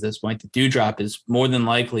fact at this point that Doudrop is more than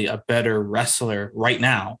likely a better wrestler right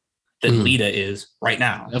now than Lita is right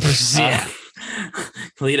now.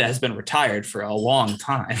 Lita has been retired for a long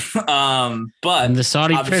time. But and the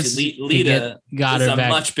Saudi Prince Lita is a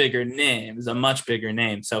much bigger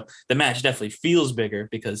name. So the match definitely feels bigger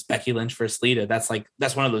because Becky Lynch versus Lita, that's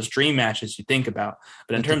one of those dream matches you think about.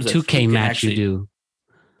 But in terms of 2K match you do.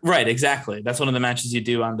 Right, exactly. That's one of the matches you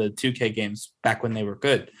do on the 2K games back when they were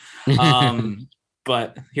good.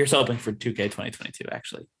 But here's hoping for 2K 2022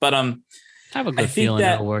 actually. But I have a good feeling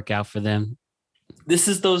that'll work out for them. This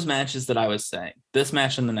is those matches that I was saying. This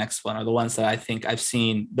match and the next one are the ones that I think I've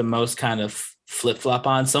seen the most kind of flip-flop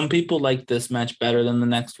on. Some people like this match better than the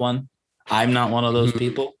next one. I'm not one of those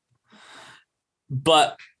people.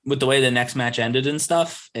 But with the way the next match ended and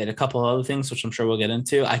stuff, and a couple of other things, which I'm sure we'll get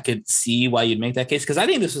into, I could see why you'd make that case. Because I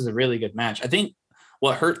think this was a really good match. I think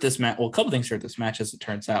what hurt this match, well, a couple things hurt this match as it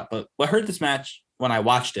turns out, but what hurt this match when I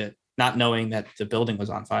watched it, not knowing that the building was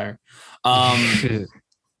on fire,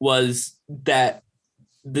 was that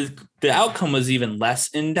the outcome was even less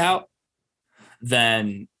in doubt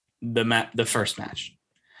than the first match.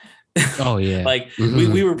 Oh yeah.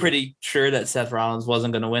 We were pretty sure that Seth Rollins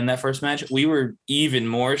wasn't going to win that first match. We were even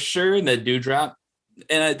more sure that Doudrop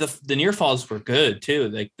And the near falls were good too.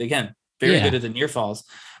 Like, again, very good at the near falls,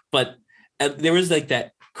 but there was like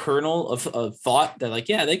that kernel of thought that like,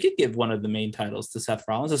 yeah, they could give one of the main titles to Seth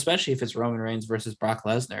Rollins, especially if it's Roman Reigns versus Brock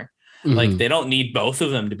Lesnar. Like, they don't need both of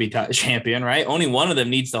them to be champion, right? Only one of them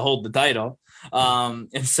needs to hold the title.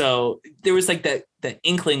 And so there was like that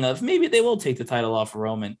inkling of maybe they will take the title off of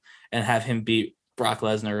Roman and have him beat Brock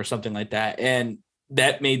Lesnar or something like that. And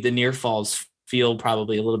that made the near falls feel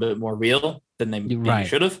probably a little bit more real than they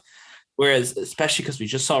should have. Whereas, especially because we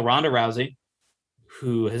just saw Ronda Rousey,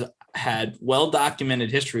 who has had well-documented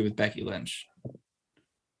history with Becky Lynch,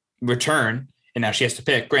 return. And now she has to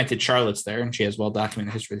pick. Granted, Charlotte's there, and she has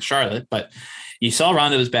well-documented history with Charlotte. But you saw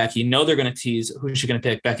Ronda was back. You know they're going to tease who's she going to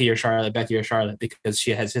pick, Becky or Charlotte, because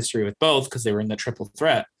she has history with both because they were in the triple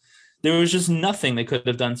threat. There was just nothing they could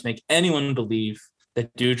have done to make anyone believe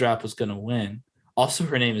that Doudrop was going to win. Also,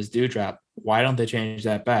 her name is Doudrop. Why don't they change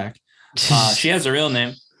that back? She has a real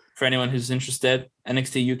name. For anyone who's interested,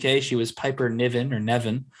 NXT UK, she was Piper Niven or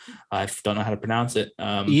Nevin. I don't know how to pronounce it.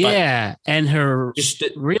 And her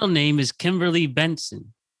real name is Kimberly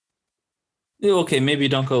Benson. Okay, maybe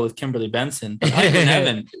don't go with Kimberly Benson. But Piper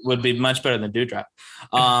Niven would be much better than Doudrop.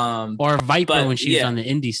 Or Viper when she was on the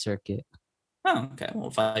indie circuit. Oh, okay.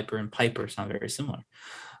 Well, Viper and Piper sound very similar.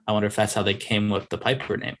 I wonder if that's how they came with the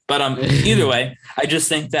Piper name. But either way, I just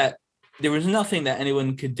think that there was nothing that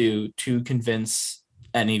anyone could do to convince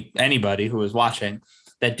anybody who was watching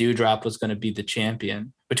that Doudrop was going to be the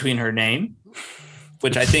champion between her name,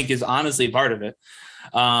 which I think is honestly part of it.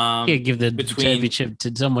 Give the championship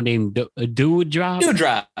to someone named Doudrop.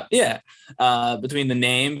 Doudrop, yeah. Between the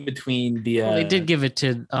name, between the they did give it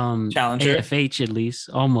to Challenger, AFH at least,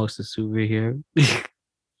 almost a superhero.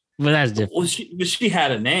 But that's different. Well, she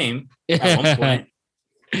had a name at one point,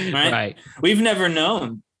 right? We've never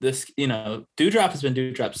known this. Doudrop has been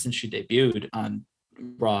Doudrop since she debuted on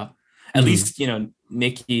Raw. At least,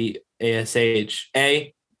 Nikki ASH.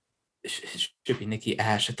 It should be Nikki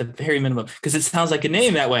Ash at the very minimum, because it sounds like a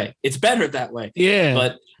name that way. It's better that way. Yeah.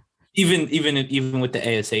 But even with the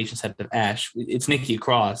ASH instead of Ash, it's Nikki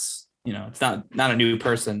Cross. It's not a new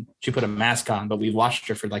person. She put a mask on, but we've watched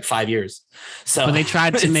her for like 5 years. So but they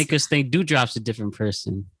tried to make us think Doudrop's a different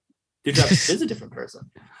person. Doudrop is a different person.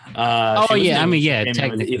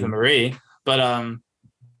 Technically Eva Marie. But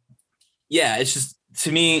it's just,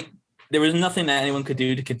 to me, there was nothing that anyone could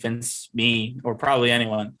do to convince me, or probably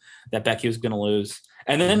anyone, that Becky was going to lose.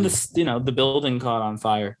 And then the building caught on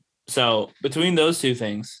fire. So between those two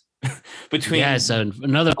things,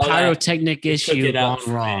 another pyrotechnic issue gone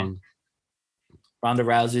wrong. Ronda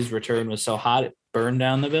Rousey's return was so hot it burned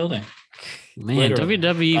down the building. Man,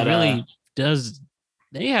 WWE really does.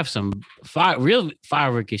 They have some real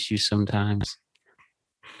firework issues sometimes.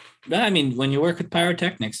 But I mean, when you work with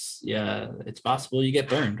pyrotechnics, it's possible you get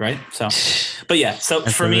burned, right? So, but yeah. So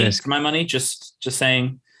for me, for my money, just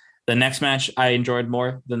saying, the next match I enjoyed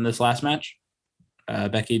more than this last match,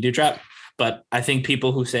 Becky Doudrop. But I think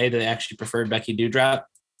people who say they actually preferred Becky Doudrop,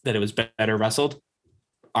 that it was better wrestled,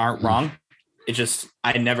 aren't wrong. It just,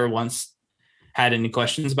 I never once had any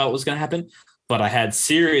questions about what was going to happen, but I had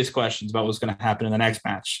serious questions about what was going to happen in the next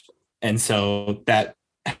match. And so that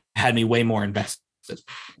had me way more invested.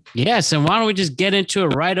 Yes, and why don't we just get into it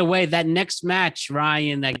right away? That next match,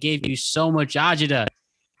 Ryan, that gave you so much agita.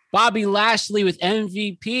 Bobby Lashley with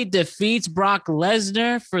MVP defeats Brock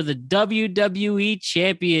Lesnar for the WWE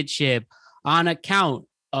Championship on account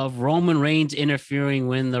of Roman Reigns interfering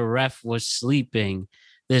when the ref was sleeping.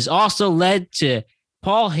 This also led to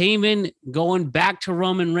Paul Heyman going back to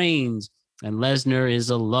Roman Reigns, and Lesnar is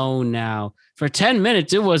alone now. For 10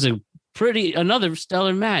 minutes, it was another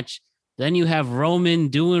stellar match. Then you have Roman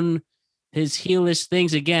doing his heelish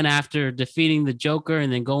things again after defeating the Joker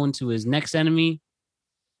and then going to his next enemy.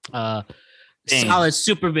 Solid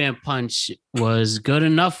Superman punch was good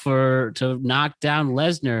enough to knock down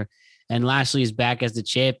Lesnar, and Lashley is back as the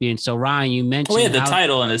champion. So Ryan, you mentioned he had the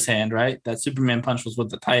title in his hand, right? That Superman punch was with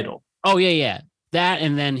the title. Oh yeah. That,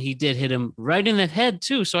 and then he did hit him right in the head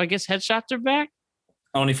too. So I guess headshots are back.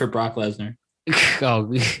 Only for Brock Lesnar.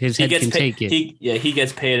 His head can take it. He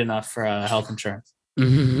gets paid enough for health insurance.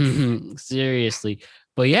 Seriously.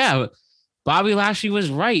 But yeah, Bobby Lashley was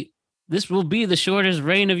right. This will be the shortest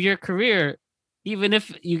reign of your career. Even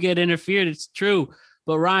if you get interfered, it's true.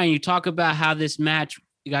 But Ryan, you talk about how this match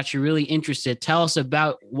got you really interested. Tell us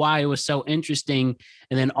about why it was so interesting,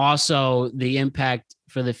 and then also the impact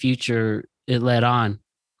for the future it led on.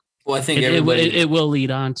 Well, I think it will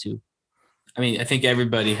lead on to. I think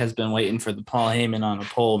everybody has been waiting for the Paul Heyman on a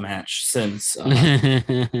pole match since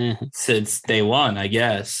day one, I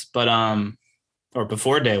guess. But or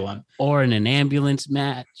before day one, or in an ambulance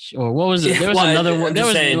match, or what was it? There was another one. There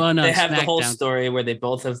was one. They have the whole story where they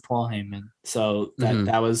both have Paul Heyman, so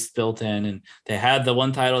that was built in, and they had the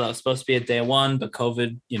one title that was supposed to be at day one, but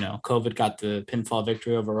COVID got the pinfall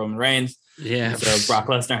victory over Roman Reigns. Yeah. So Brock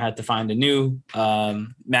Lesnar had to find a new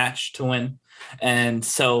match to win, and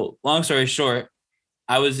so long story short,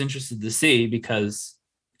 I was interested to see because,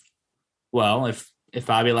 well, if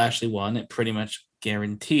Bobby Lashley won, it pretty much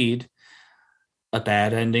guaranteed a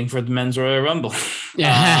bad ending for the Men's Royal Rumble.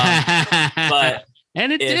 But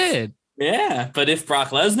and it did. Yeah, but if Brock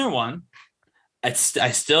Lesnar won, I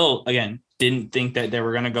still, again, didn't think that they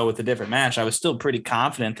were going to go with a different match. I was still pretty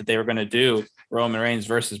confident that they were going to do Roman Reigns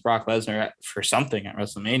versus Brock Lesnar for something at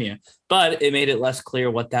WrestleMania. But it made it less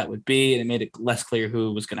clear what that would be, and it made it less clear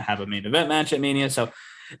who was going to have a main event match at Mania. So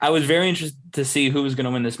I was very interested to see who was going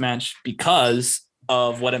to win this match because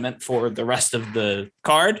of what it meant for the rest of the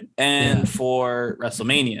card and for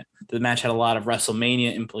WrestleMania. The match had a lot of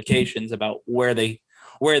WrestleMania implications about where they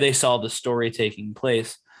saw the story taking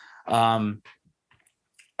place.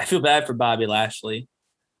 I feel bad for Bobby Lashley.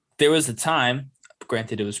 There was a time,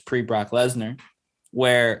 granted it was pre-Brock Lesnar,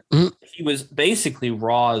 where he was basically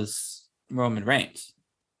Raw's Roman Reigns.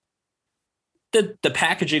 The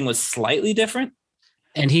packaging was slightly different.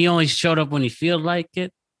 And he only showed up when he felt like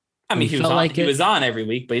it. I mean, he was on every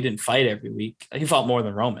week, but he didn't fight every week. He fought more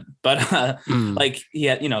than Roman, but like he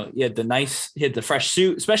had the fresh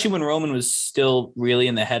suit, especially when Roman was still really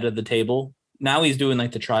in the head of the table. Now he's doing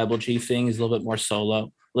like the tribal chief thing. He's a little bit more solo,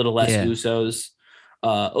 a little less Usos.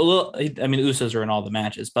 Usos are in all the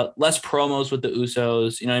matches, but less promos with the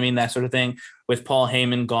Usos. You know what I mean? That sort of thing. With Paul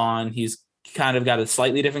Heyman gone, he's kind of got a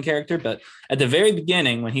slightly different character. But at the very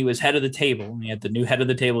beginning, when he was head of the table, he had the new head of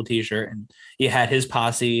the table T-shirt, and he had his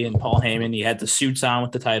posse and Paul Heyman. He had the suits on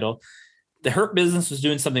with the title. The Hurt Business was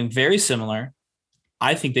doing something very similar.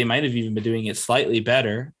 I think they might have even been doing it slightly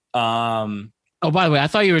better. Oh, by the way, I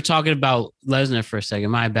thought you were talking about Lesnar for a second.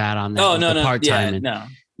 My bad on that. Oh, no. Part-time. Yeah, no.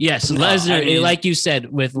 Yes, Lesnar, like you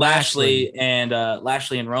said, with Lashley and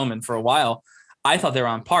Roman for a while, I thought they were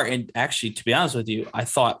on par. And actually, to be honest with you, I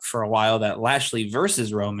thought for a while that Lashley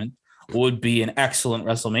versus Roman would be an excellent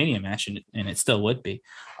WrestleMania match, and it still would be.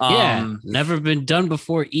 Never been done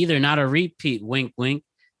before either. Not a repeat. Wink, wink.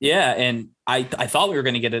 Yeah, and I thought we were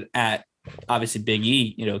going to get it at, obviously, Big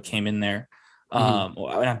E, came in there. Well,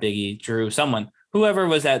 not Big E, whoever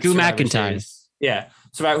was at Drew Survivor McIntyre. Series. Yeah.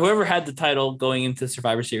 Whoever had the title going into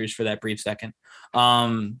Survivor Series for that brief second,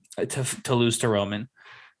 to lose to Roman.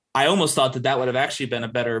 I almost thought that would have actually been a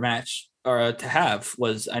better match or to have.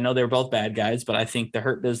 I know they were both bad guys, but I think the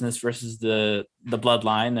Hurt Business versus the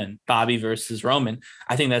Bloodline and Bobby versus Roman,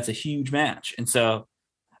 I think that's a huge match. And so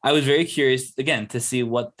I was very curious again to see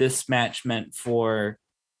what this match meant for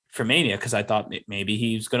Mania, because I thought maybe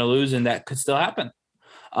he was going to lose and that could still happen.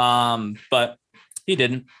 But he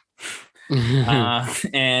didn't.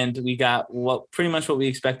 And we got pretty much what we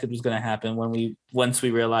expected was going to happen once we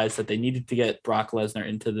realized that they needed to get Brock Lesnar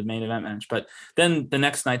into the main event match. But then the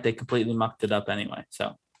next night they completely mucked it up anyway.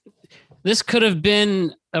 So this could have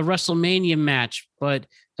been a WrestleMania match, but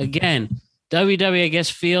again, WWE I guess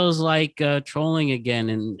feels like trolling again,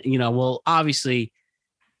 and we'll obviously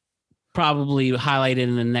probably highlight it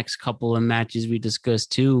in the next couple of matches we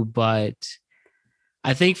discussed too, but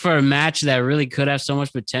I think for a match that really could have so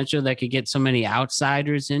much potential that could get so many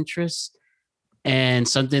outsiders' interest and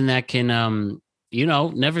something that can,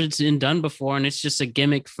 never been done before. And it's just a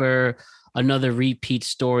gimmick for another repeat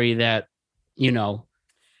story that, we don't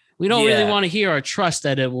really want to hear or trust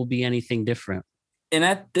that it will be anything different. And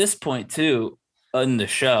at this point too, in the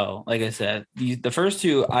show, like I said, the first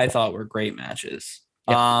two I thought were great matches.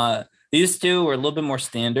 Yep. These two were a little bit more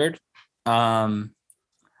standard.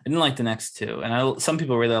 I didn't like the next two, and some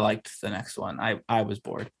people really liked the next one. I was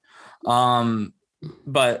bored,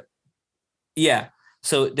 but yeah.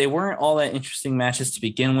 So they weren't all that interesting matches to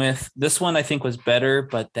begin with. This one I think was better,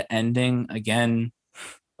 but the ending again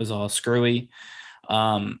was all screwy.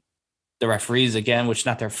 The referees again, which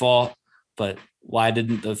not their fault, but why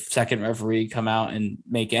didn't the second referee come out and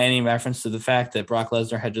make any reference to the fact that Brock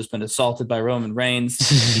Lesnar had just been assaulted by Roman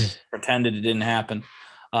Reigns? Pretended it didn't happen.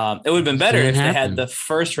 It would have been better if they had the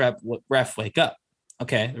first ref wake up.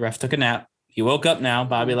 Okay, the ref took a nap. He woke up now.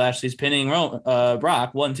 Bobby Lashley's pinning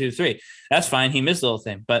Brock. 1, 2, 3. That's fine. He missed the little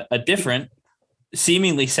thing. But a different,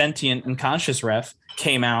 seemingly sentient and conscious ref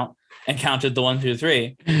came out and counted the 1, 2,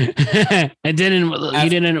 3. And he didn't.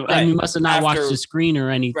 Right, he must have not watched the screen or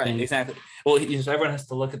anything. Right, exactly. Well, everyone has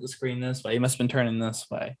to look at the screen this way. He must have been turning this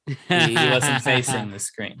way. He wasn't facing the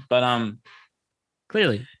screen. But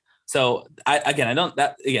clearly. So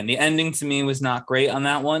the ending to me was not great on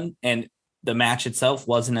that one. And the match itself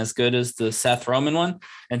wasn't as good as the Seth Roman one.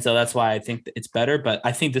 And so that's why I think it's better. But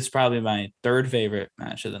I think this is probably my third favorite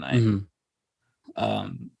match of the night.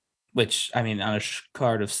 Which, I mean, on a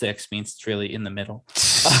card of 6 means it's really in the middle.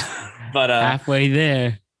 But halfway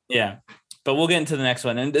there. Yeah. But we'll get into the next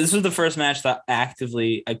one. And this was the first match that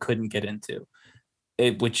actively I couldn't get into.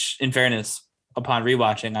 Which, in fairness, upon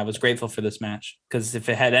rewatching, I was grateful for this match. Because if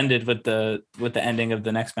it had ended with the ending of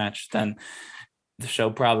the next match, then the show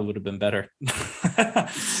probably would have been better.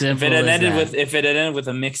 If it had ended with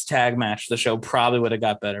a mixed tag match, the show probably would have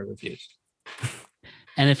got better reviews.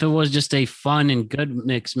 And if it was just a fun and good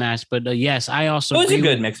mixed match, but yes, I also it was a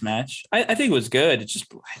good mixed match. I think it was good. It's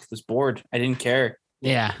just I was bored. I didn't care.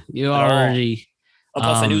 Yeah, you already.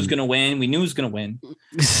 Plus, I knew he was gonna win. We knew he was gonna win,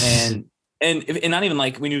 and not even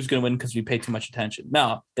like we knew he was gonna win because we paid too much attention.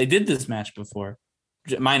 No, they did this match before,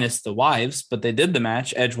 minus the wives, but they did the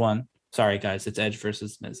match. Edge won. Sorry, guys, it's Edge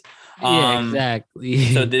versus Miz. Yeah,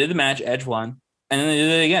 exactly. So they did the match. Edge won, and then they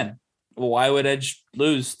did it again. Well, why would Edge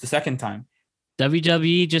lose the second time?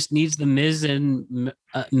 WWE just needs the Miz and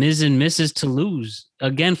Mrs. to lose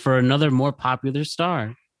again for another more popular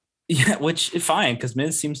star. Yeah, which is fine because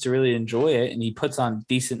Miz seems to really enjoy it, and he puts on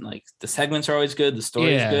decent. Like the segments are always good, the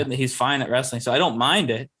story is good, and he's fine at wrestling. So I don't mind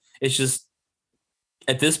it. It's just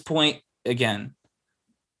at this point, again,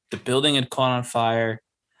 the building had caught on fire.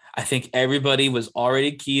 I think everybody was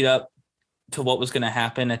already keyed up to what was going to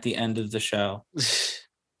happen at the end of the show,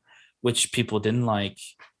 which people didn't like.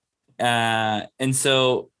 And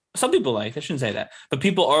so some people I shouldn't say that, but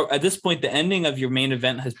people are at this point, the ending of your main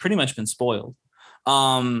event has pretty much been spoiled.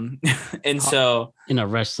 And so in a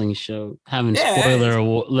wrestling show, having spoiler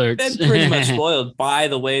alerts, been pretty much spoiled by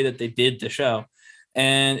the way that they did the show.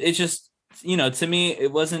 And it just, to me,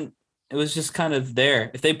 it was just kind of there.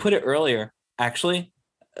 If they put it earlier, actually,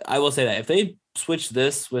 I will say that if they switched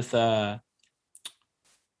this with like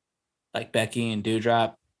Becky and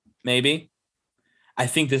Doudrop, maybe, I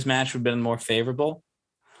think this match would have been more favorable.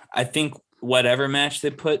 I think whatever match they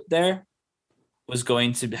put there was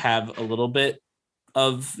going to have a little bit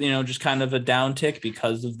of, just kind of a downtick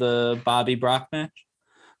because of the Bobby Brock match.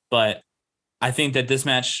 But I think that this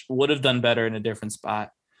match would have done better in a different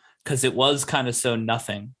spot because it was kind of so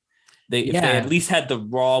nothing. If they at least had the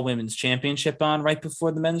Raw Women's Championship on right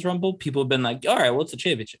before the Men's Rumble, people have been like, all right, well, it's a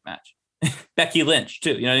championship match. Becky Lynch,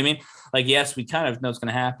 too. You know what I mean? Like, yes, we kind of know it's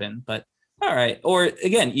going to happen, but all right. Or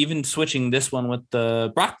again, even switching this one with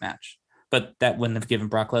the Brock match, but that wouldn't have given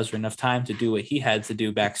Brock Lesnar enough time to do what he had to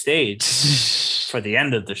do backstage for the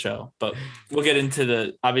end of the show. But we'll get into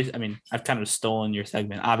the obvious. I mean, I've kind of stolen your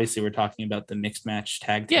segment. Obviously, we're talking about the mixed match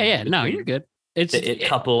tag team. Yeah. No, you're good. It's the It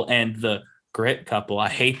couple and the Grit couple. I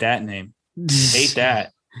hate that name. Hate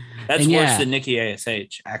that. That's worse than Nikki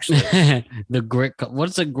ASH, actually. The Grit.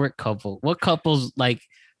 What's a Grit couple? What couples like?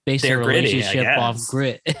 Base their relationship off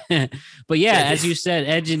grit. But yeah, as you said,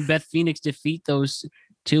 Edge and Beth Phoenix defeat those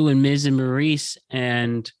two and Miz and Maurice.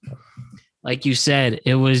 And like you said,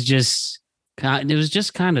 it was just kind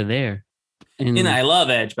of there. And I love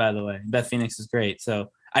Edge, by the way. Beth Phoenix is great. So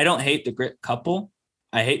I don't hate the Grit couple.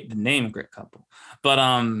 I hate the name Grit couple. But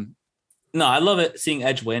no, I love it seeing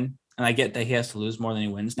Edge win. And I get that he has to lose more than he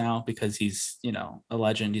wins now because he's, a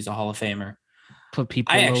legend. He's a Hall of Famer. Put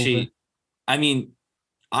people over.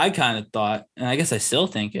 I kind of thought, and I guess I still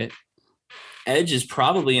think it, Edge is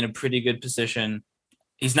probably in a pretty good position.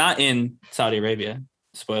 He's not in Saudi Arabia.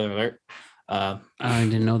 Spoiler alert. I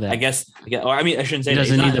didn't know that. I shouldn't say he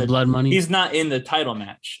doesn't need the blood money. He's not in the title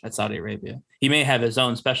match at Saudi Arabia. He may have his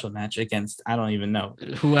own special match against, I don't even know.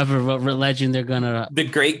 Whoever, what legend they're going to. The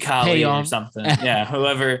Great Khali or something. Yeah,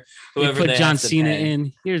 whoever put John Cena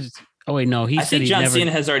in. I think John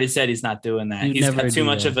Cena has already said he's not doing that. He's got too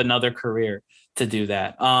much of another career to do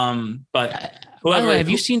that. But whoever. Have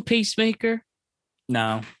you seen Pacemaker?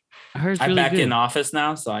 No. I heard it's I'm really back good. in office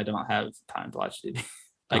now, so I don't have time to watch TV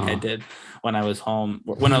I did when I was home.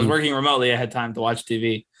 When I was working remotely, I had time to watch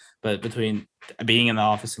TV. But between being in the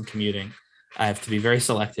office and commuting, I have to be very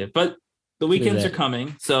selective. But the weekends are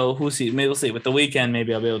coming, so we'll see. Maybe we'll see. With the weekend,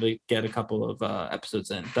 maybe I'll be able to get a couple of episodes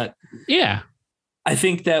in. But yeah, I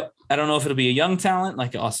think that I don't know if it'll be a young talent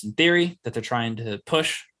like Austin Theory that they're trying to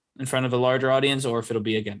push in front of a larger audience, or if it'll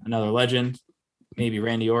be again another legend, maybe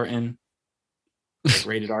Randy Orton,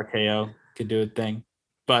 rated RKO could do a thing.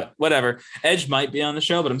 But whatever, Edge might be on the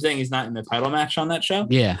show, but I'm saying he's not in the title match on that show.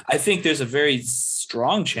 Yeah, I think there's a very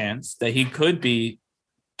strong chance that he could be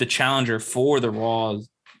the challenger for the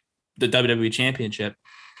WWE Championship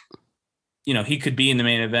he could be in the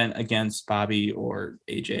main event against Bobby or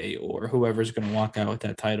AJ or whoever's going to walk out with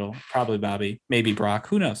that title. Probably Bobby, maybe Brock.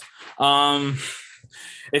 Who knows?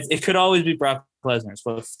 It could always be Brock Lesnar.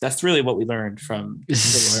 So that's really what we learned from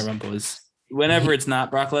the Royal Rumble is whenever it's not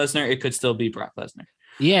Brock Lesnar, it could still be Brock Lesnar.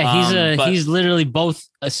 Yeah, he's literally both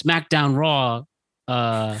a SmackDown Raw.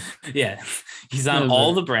 Yeah, he's on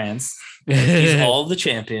all the brands. He's all the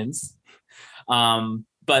champions.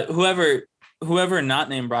 But whoever not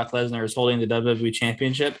named Brock Lesnar is holding the WWE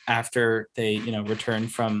Championship after they, return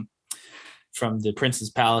from the Prince's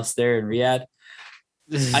Palace there in Riyadh.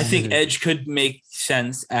 I think Edge could make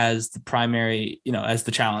sense as the primary, as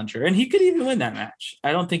the challenger, and he could even win that match.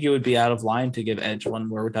 I don't think it would be out of line to give Edge one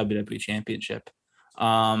more WWE Championship,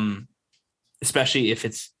 especially if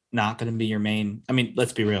it's not going to be your main. I mean,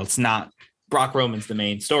 let's be real. It's not Brock Roman's the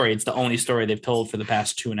main story. It's the only story they've told for the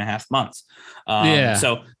past 2.5 months.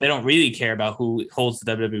 So they don't really care about who holds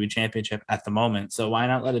the WWE Championship at the moment. So why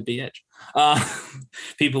not let it be Edge?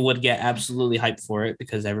 People would get absolutely hyped for it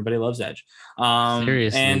because everybody loves Edge.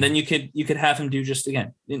 Seriously. And then you could have him do just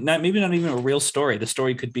again, maybe not even a real story. The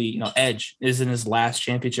story could be, Edge is in his last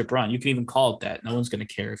championship run. You can even call it that. No one's going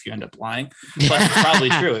to care if you end up lying, but it's probably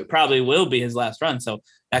true. It probably will be his last run. So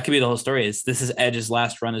that could be the whole story. This is Edge's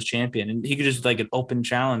last run as champion. And he could just like an open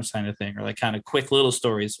challenge kind of thing, or like kind of quick little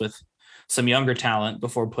stories with some younger talent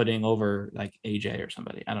before putting over like AJ or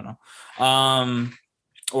somebody. I don't know.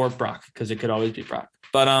 Or Brock, because it could always be Brock.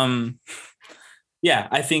 But yeah,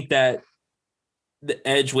 I think that the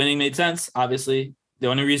Edge winning made sense. Obviously, the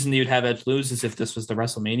only reason you would have Edge lose is if this was the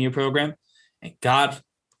WrestleMania program. And God,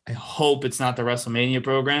 I hope it's not the WrestleMania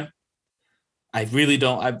program. I really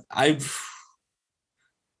don't.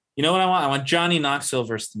 You know what I want? I want Johnny Knoxville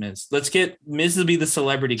versus The Miz. Let's get Miz to be the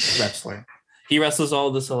celebrity wrestler. He wrestles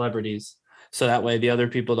all the celebrities, so that way the other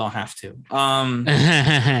people don't have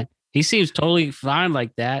to. He seems totally fine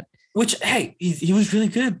like that. Which, hey, he was really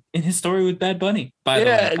good in his story with Bad Bunny. By the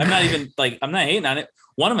way, I'm not hating on it.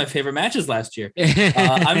 One of my favorite matches last year.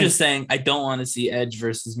 I'm just saying I don't want to see Edge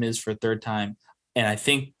versus Miz for a third time. And I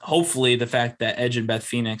think hopefully the fact that Edge and Beth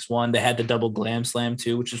Phoenix won, they had the double glam slam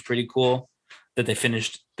too, which was pretty cool. That they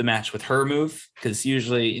finished the match with her move, because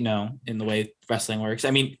usually, in the way wrestling works,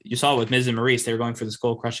 I mean, you saw it with Miz and Maurice, they were going for the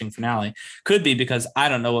skull crushing finale. Could be because I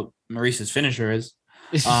don't know what Maurice's finisher is,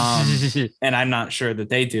 and I'm not sure that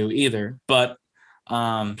they do either. But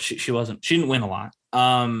she didn't win a lot.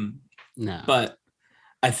 No, but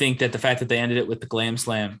I think that the fact that they ended it with the glam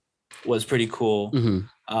slam was pretty cool.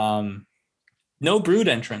 Mm-hmm. No Brood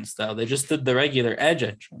entrance though; they just did the regular Edge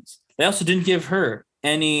entrance. They also didn't give her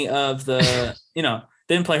any of the,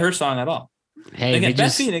 didn't play her song at all. Hey, again,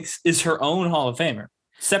 Beth Phoenix is her own Hall of Famer,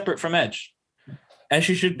 separate from Edge, as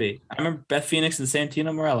she should be. I remember Beth Phoenix and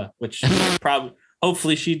Santino Marella, which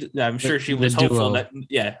hopefully I'm sure she was hopeful that,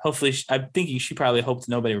 hopefully I'm thinking she probably hoped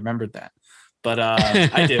nobody remembered that, but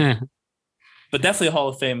I do. But definitely a Hall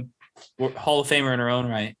of Famer in her own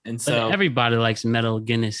right. And so everybody likes Metal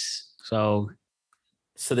Guinness, so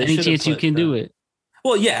they any chance you can do it.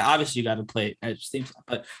 Well, yeah, obviously you got to play Edge theme song,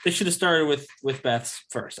 but they should have started with Beth's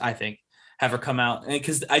first. I think have her come out, and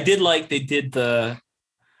because I did like they did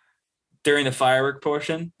during the firework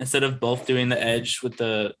portion, instead of both doing the Edge with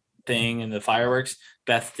the thing and the fireworks,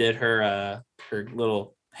 Beth did her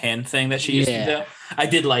little hand thing that she used to do. I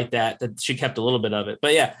did like that she kept a little bit of it,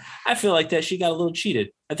 but yeah, I feel like that she got a little cheated.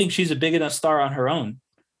 I think she's a big enough star on her own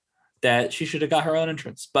that she should have got her own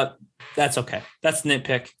entrance, but that's okay. That's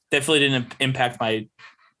nitpick. Definitely didn't impact my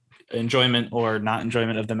enjoyment or not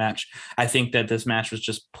enjoyment of the match. I think that this match was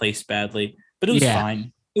just placed badly, but it was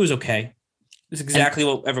fine. It was okay. It's exactly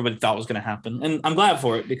what everybody thought was going to happen. And I'm glad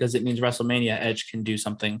for it because it means WrestleMania Edge can do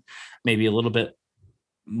something maybe a little bit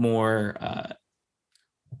more,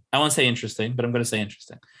 I won't say interesting, but I'm going to say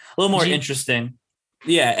interesting. A little more interesting.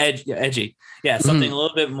 Yeah, edgy. Yeah, something a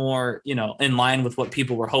little bit more, in line with what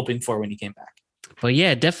people were hoping for when he came back. But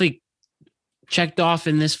yeah, definitely checked off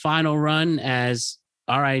in this final run as,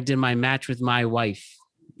 all right, I did my match with my wife.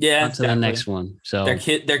 Yeah, on to the next one. So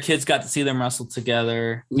their kids got to see them wrestle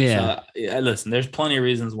together. Yeah. So, listen, there's plenty of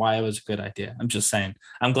reasons why it was a good idea. I'm just saying,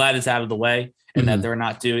 I'm glad it's out of the way and that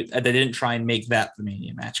they didn't try and make that the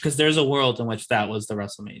Mania match, because there's a world in which that was the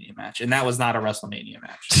WrestleMania match, and that was not a WrestleMania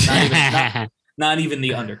match. Not even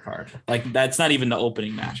the undercard. Like, that's not even the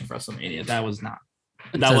opening match of WrestleMania. That was not.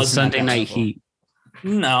 That was Sunday Night Heat.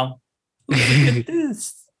 No.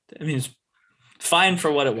 It's fine for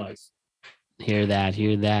what it was. Hear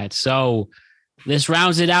that. So this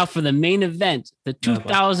rounds it out for the main event, the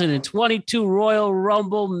 2022 Royal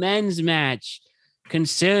Rumble men's match,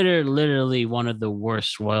 considered literally one of the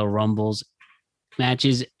worst Royal Rumbles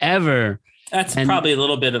matches ever. That's probably a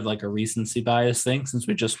little bit of like a recency bias thing since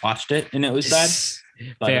we just watched it and it was bad.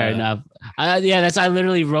 But, fair enough. I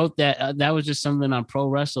literally wrote that. That was just something on Pro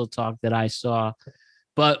Wrestle Talk that I saw.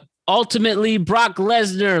 But ultimately, Brock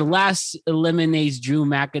Lesnar last eliminates Drew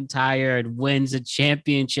McIntyre and wins a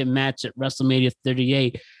championship match at WrestleMania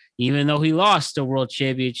 38, even though he lost the World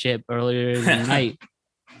Championship earlier in the night.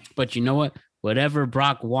 But you know what? Whatever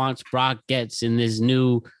Brock wants, Brock gets in this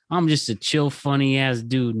new, I'm just a chill, funny ass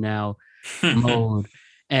dude now mode.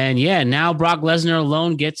 And yeah, now Brock Lesnar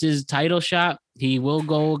alone gets his title shot. He will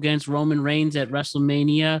go against Roman Reigns at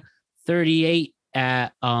WrestleMania 38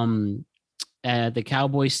 at the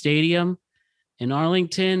Cowboy Stadium in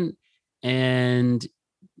Arlington. And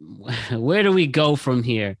where do we go from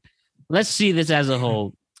here? Let's see this as a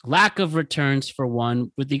whole. Lack of returns for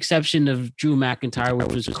one, with the exception of Drew McIntyre,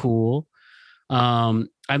 which was cool.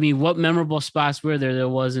 I mean, what memorable spots were there? There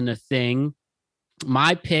wasn't a thing.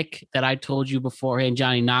 My pick that I told you beforehand,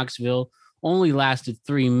 Johnny Knoxville, only lasted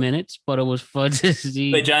 3 minutes, but it was fun to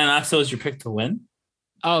see. Wait, Johnny Knoxville was your pick to win?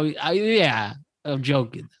 Oh, yeah. I'm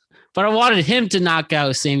joking. But I wanted him to knock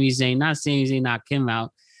out Sami Zayn, not Sami Zayn knock him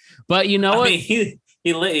out. But you know what? I mean,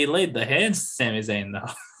 he laid the hands to Sami Zayn,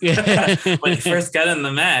 though. When he first got in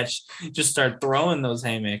the match, just start throwing those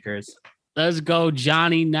haymakers. Let's go,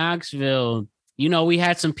 Johnny Knoxville. You know, we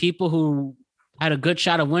had some people who had a good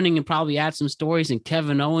shot of winning and probably had some stories in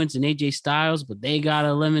Kevin Owens and AJ Styles, but they got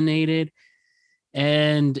eliminated.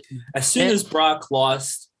 And as soon as Brock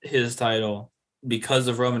lost his title because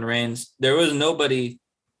of Roman Reigns, there was nobody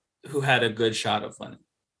who had a good shot of winning.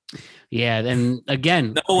 Yeah, and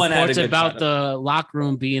again, no one had a good about the locker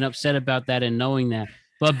room being upset about that and knowing that.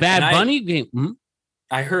 But Bad Bunny,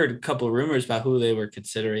 I heard a couple of rumors about who they were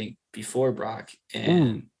considering before Brock.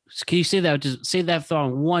 And can you say that? Just say that thought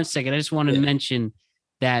in 1 second. I just want to mention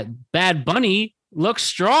that Bad Bunny looks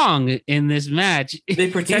strong in this match.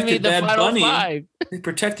 They protected Bad Bunny. They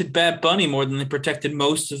protected Bad Bunny more than they protected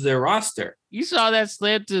most of their roster. You saw that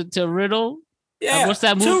slam to Riddle? Yeah. What's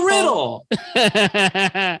that move? To Riddle.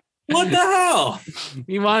 What the hell?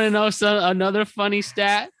 You want to know another funny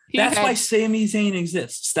stat? That's why Sami Zayn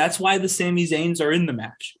exists. That's why the Sami Zayns are in the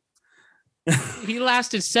match. He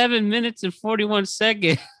lasted 7 minutes and 41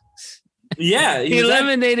 seconds. Yeah. He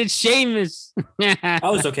eliminated Sheamus. I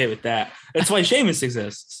was okay with that. That's why Sheamus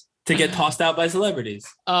exists, to get tossed out by celebrities.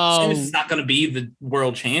 Sheamus is not going to be the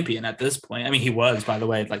world champion at this point. I mean, he was, by the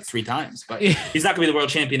way, like 3 times, but he's not going to be the world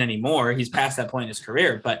champion anymore. He's past that point in his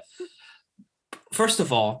career. But first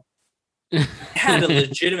of all, had a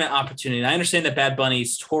legitimate opportunity. I understand that Bad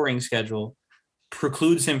Bunny's touring schedule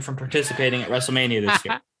precludes him from participating at WrestleMania this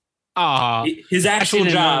year. His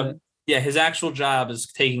actual job is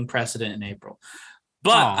taking precedent in April.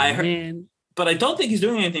 But but I don't think he's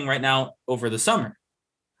doing anything right now over the summer.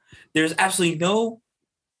 There's absolutely no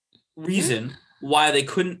reason why they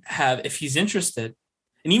couldn't have, if he's interested,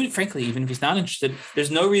 and even frankly, even if he's not interested, there's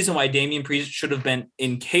no reason why Damian Priest should have been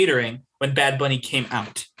in catering when Bad Bunny came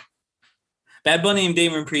out. Bad Bunny and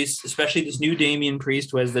Damian Priest, especially this new Damian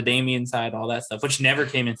Priest who has the Damian side, all that stuff, which never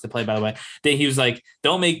came into play, by the way. He was like,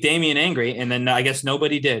 don't make Damian angry. And then I guess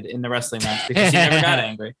nobody did in the wrestling match because he never got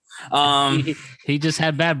angry. He just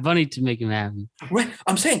had Bad Bunny to make him happy. Right.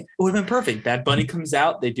 I'm saying it would have been perfect. Bad Bunny comes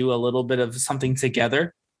out. They do a little bit of something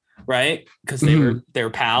together, right? Because they were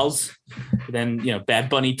pals. Then, Bad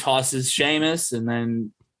Bunny tosses Sheamus and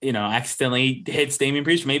then, accidentally hits Damian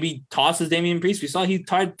Priest, maybe tosses Damian Priest. We saw he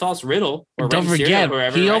tried to toss Riddle. Or don't forget,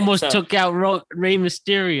 whoever, he almost took out Rey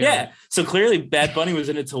Mysterio. Yeah, so clearly Bad Bunny was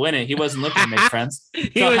in it to win it. He wasn't looking to make friends.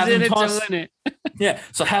 He was in it to win it. Yeah,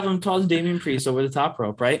 so have him toss Damian Priest over the top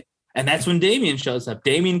rope, right? And that's when Damian shows up.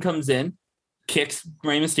 Damian comes in, kicks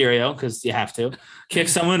Rey Mysterio, because you have to,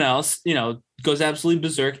 kicks someone else, goes absolutely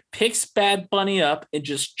berserk, picks Bad Bunny up, and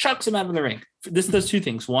just chucks him out of the ring. This does 2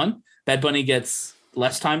 things. One, Bad Bunny gets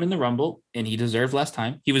less time in the Rumble, and he deserved less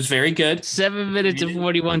time. He was very good. 7 minutes and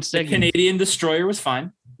 41 seconds. The Canadian Destroyer was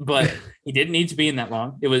fine, but he didn't need to be in that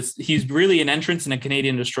long. He's really an entrance in a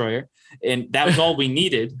Canadian Destroyer, and that was all we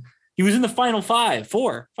needed. He was in the final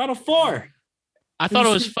four. I thought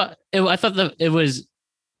it was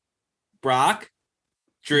Brock,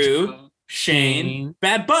 Drew, Shane,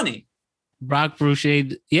 Bad Bunny. Brock, Drew,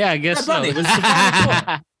 Shane. Yeah, I guess Bad Bunny was the final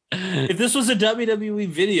 4. If this was a WWE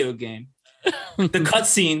video game, the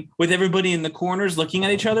cutscene with everybody in the corners looking at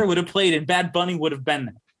each other would have played, and Bad Bunny would have been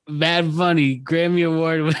there. Bad Bunny, Grammy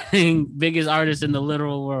Award winning biggest artist in the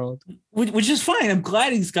literal world. Which is fine. I'm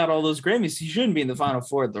glad he's got all those Grammys. He shouldn't be in the final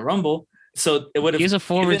 4 at the Rumble. So it would have. He's a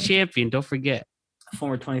former champion. Don't forget. A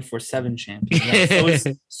former 24/7 champion.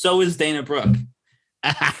 Yeah, so is Dana Brooke.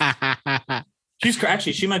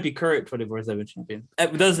 She might be current 24/7 champion.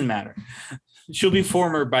 It doesn't matter. She'll be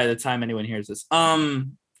former by the time anyone hears this.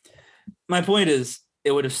 My point is,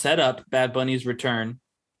 it would have set up Bad Bunny's return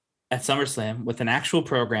at SummerSlam with an actual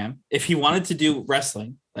program. If he wanted to do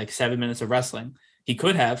wrestling, like 7 minutes of wrestling, he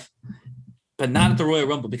could have, but not at the Royal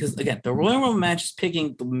Rumble, because again, the Royal Rumble match is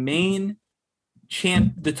picking the main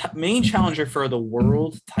main challenger for the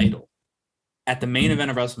world title at the main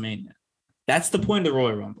event of WrestleMania. That's the point of the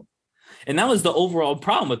Royal Rumble. And that was the overall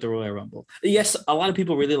problem with the Royal Rumble. Yes, a lot of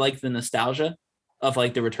people really like the nostalgia of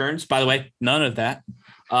like the returns. By the way, none of that.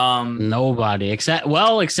 Nobody except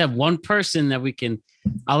one person that we can.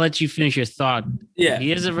 I'll let you finish your thought. Yeah,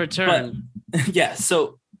 he is a return. But, yeah,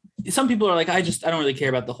 so some people are like, I don't really care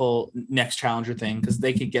about the whole next challenger thing because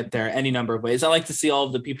they could get there any number of ways. I like to see all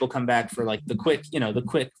of the people come back for like the quick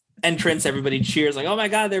entrance. Everybody cheers like, oh my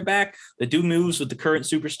God, they're back. They do moves with the current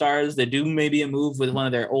superstars. They do maybe a move with one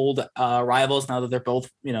of their old rivals now that they're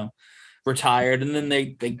both, retired. And then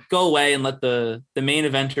they go away and let the main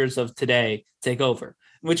eventers of today take over,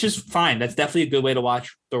 which is fine. That's definitely a good way to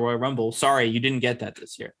watch the Royal Rumble. Sorry, you didn't get that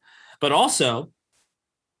this year. But also,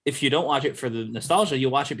 if you don't watch it for the nostalgia, you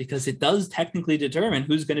watch it because it does technically determine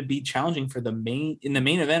who's going to be challenging for the main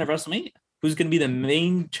event of WrestleMania. Who's going to be the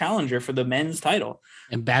main challenger for the men's title.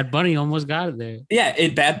 And Bad Bunny almost got it there. Yeah,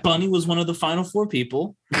 Bad Bunny was one of the final four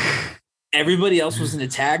people. Everybody else was in a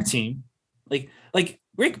tag team. Like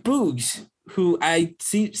Rick Boogs, who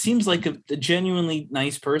seems like a genuinely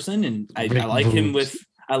nice person, and I like him with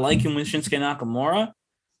Shinsuke Nakamura.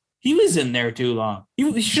 He was in there too long.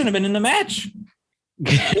 He shouldn't have been in the match.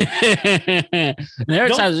 There are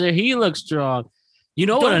times that he looks strong. You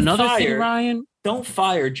know what? Another thing, Ryan. Don't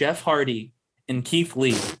fire Jeff Hardy and Keith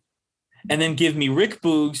Lee, and then give me Rick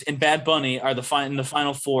Boogs and Bad Bunny are in the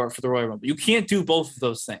final four for the Royal Rumble. You can't do both of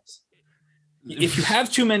those things. If you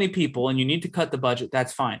have too many people and you need to cut the budget,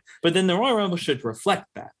 that's fine. But then the Royal Rumble should reflect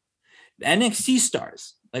that. The NXT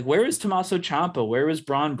stars, like where was Tommaso Ciampa? Where was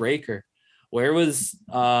Braun Breaker? Where was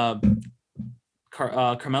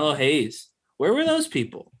Carmelo Hayes? Where were those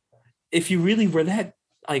people? If you really were that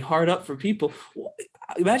like hard up for people,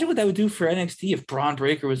 imagine what that would do for NXT if Braun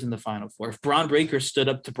Breaker was in the final four. If Braun Breaker stood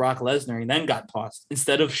up to Brock Lesnar and then got tossed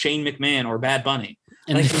instead of Shane McMahon or Bad Bunny.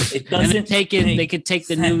 And like, it doesn't they could take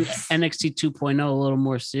the new NXT 2.0 a little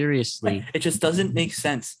more seriously. It just doesn't make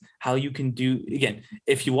sense how you can do, again,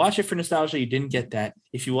 if you watch it for nostalgia, you didn't get that.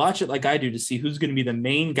 If you watch it like I do to see who's going to be the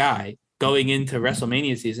main guy going into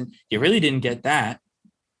WrestleMania season, you really didn't get that.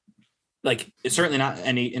 Like, it's certainly not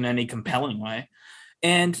in any compelling way.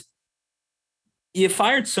 And you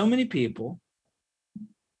fired so many people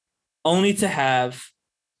only to have,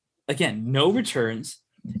 again, no returns.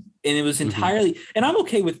 And it was entirely, and I'm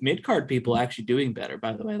okay with mid-card people actually doing better,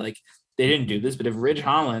 by the way. Like, they didn't do this, but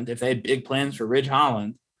if they had big plans for Ridge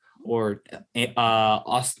Holland or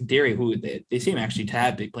Austin Theory, who they seem actually to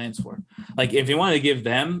have big plans for. Like, if you wanted to give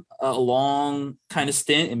them a long kind of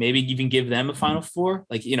stint and maybe even give them a final four,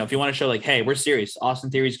 like, if you want to show like, hey, we're serious,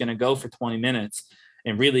 Austin Theory is going to go for 20 minutes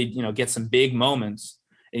and really, get some big moments,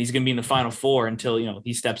 and he's going to be in the final four until,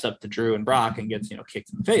 he steps up to Drew and Brock and gets,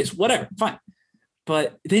 kicked in the face, whatever, fine.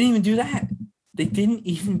 But they didn't even do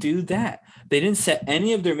that. They didn't set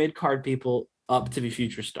any of their mid-card people up to be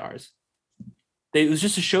future stars. It was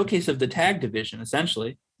just a showcase of the tag division,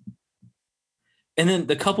 essentially. And then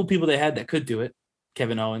the couple people they had that could do it,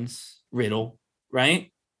 Kevin Owens, Riddle,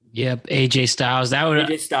 right? Yep, AJ Styles.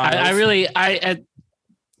 AJ Styles. I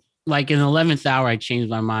like in the 11th hour, I changed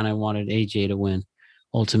my mind. I wanted AJ to win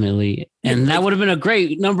ultimately. And that would have been a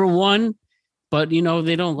great number one, but they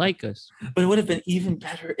don't like us. But it would have been even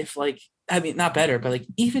better if not better, but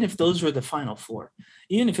even if those were the final four,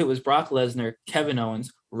 even if it was Brock Lesnar, Kevin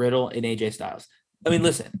Owens, Riddle, and AJ Styles. I mean,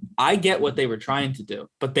 listen, I get what they were trying to do,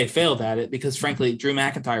 but they failed at it because, frankly, Drew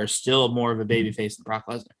McIntyre is still more of a babyface than Brock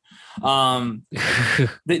Lesnar.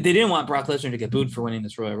 They didn't want Brock Lesnar to get booed for winning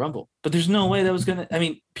this Royal Rumble, but there's no way that was going to – I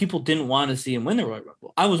mean, people didn't want to see him win the Royal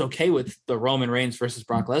Rumble. I was okay with the Roman Reigns versus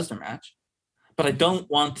Brock Lesnar match, but I don't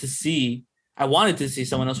want to see – I wanted to see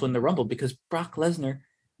someone else win the Rumble because Brock Lesnar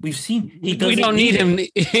 – we've seen we don't need him.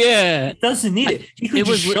 Yeah, he doesn't need it. He could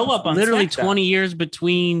just show up on literally SmackDown. 20 years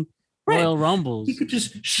between Royal Rumbles. He could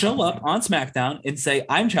just show up on SmackDown and say,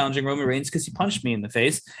 "I'm challenging Roman Reigns because he punched me in the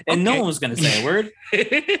face," and no one was going to say a word.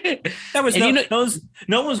 That was no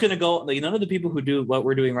one was going to go. Like, none of the people who do what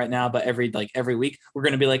we're doing right now, but every week, we're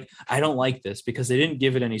going to be like, "I don't like this because they didn't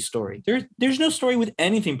give it any story." There's no story with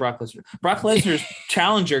anything. Brock Lesnar's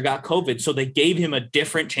challenger got COVID, so they gave him a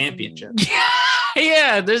different championship.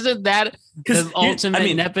 Yeah, there's that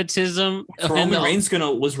ultimate nepotism. Was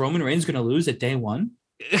Roman Reigns gonna lose at day one?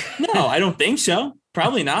 No, I don't think so.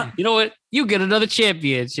 Probably not. You know what? You get another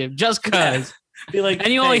championship just because. Yeah. Be like,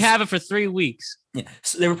 and you only have it for 3 weeks. Yeah.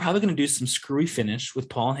 So they were probably going to do some screwy finish with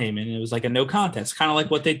Paul Heyman. And it was like a no contest, kind of like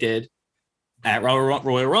what they did at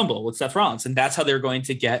Royal Rumble with Seth Rollins. And that's how they were going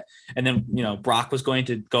to get. And then, Brock was going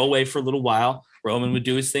to go away for a little while. Roman would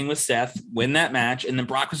do his thing with Seth, win that match. And then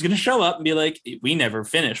Brock was going to show up and be like, we never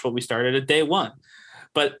finished what we started at day one.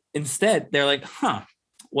 But instead they're like,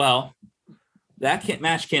 well, that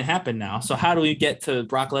match can't happen now. So how do we get to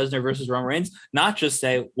Brock Lesnar versus Roman Reigns? Not just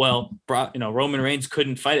say, well, Roman Reigns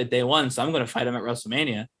couldn't fight at day one, so I'm going to fight him at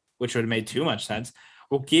WrestleMania, which would have made too much sense.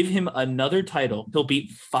 We'll give him another title. He'll beat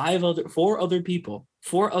 4 other people,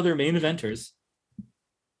 4 other main eventers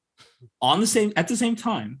at the same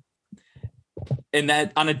time, and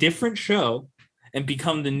that on a different show, and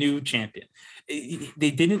become the new champion. They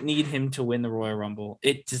didn't need him to win the Royal Rumble.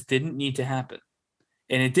 It just didn't need to happen,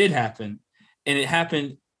 and it did happen. And it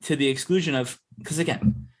happened to the exclusion of, because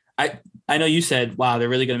again, I know you said, wow, they're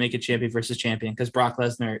really going to make it champion versus champion because Brock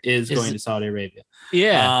Lesnar is going to Saudi Arabia.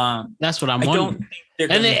 Yeah. That's what I'm wondering. He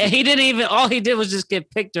didn't even, all he did was just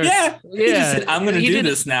get picked. He just said, I'm going to do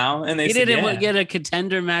this now. And he didn't get a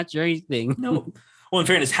contender match or anything. No. Well, in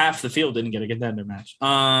fairness, half the field didn't get a contender match.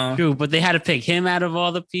 True, but they had to pick him out of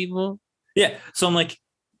all the people. Yeah. So I'm like,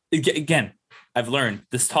 again, I've learned,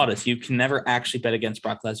 this taught us, you can never actually bet against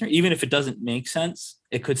Brock Lesnar. Even if it doesn't make sense,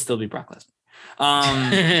 it could still be Brock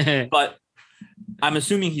Lesnar. But I'm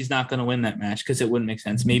assuming he's not going to win that match because it wouldn't make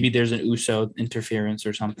sense. Maybe there's an Uso interference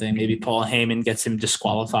or something. Maybe Paul Heyman gets him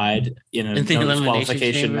disqualified in a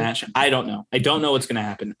disqualification match. I don't know. I don't know what's going to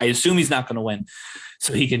happen. I assume he's not going to win.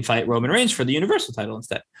 So he can fight Roman Reigns for the Universal title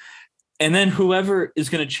instead. And then whoever is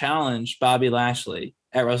going to challenge Bobby Lashley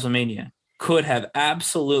at WrestleMania could have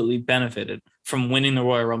absolutely benefited from winning the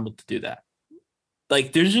Royal Rumble to do that.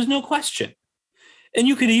 Like, there's just no question. And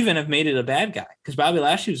you could even have made it a bad guy because Bobby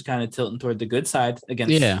Lashley was kind of tilting toward the good side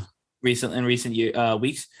against recent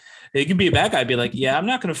weeks. It could be a bad guy, be like, yeah, I'm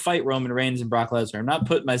not going to fight Roman Reigns and Brock Lesnar. I'm not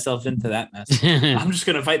putting myself into that mess. I'm just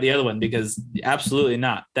going to fight the other one because absolutely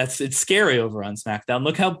not. It's scary over on SmackDown.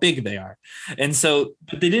 Look how big they are. And so,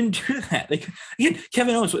 but they didn't do that. Like, again,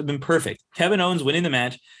 Kevin Owens would have been perfect. Kevin Owens winning the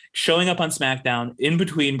match, showing up on SmackDown in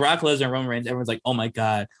between Brock Lesnar and Roman Reigns. Everyone's like, oh my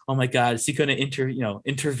God. Is he going to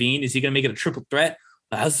intervene? Is he going to make it a triple threat?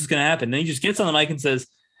 How's this going to happen? And then he just gets on the mic and says,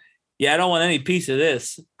 yeah, I don't want any piece of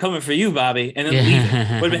this coming for you, Bobby. And then leave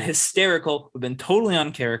it. Would have been hysterical, would have been totally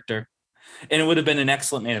on character. And it would have been an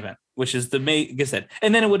excellent main event, which is like I said.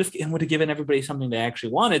 And then it would have given everybody something they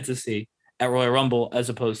actually wanted to see at Royal Rumble, as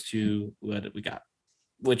opposed to what we got,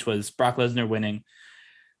 which was Brock Lesnar winning.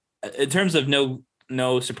 In terms of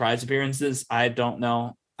no surprise appearances, I don't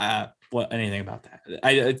know anything about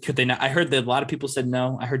that. Could they not? I heard that a lot of people said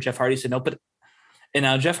no. I heard Jeff Hardy said no, and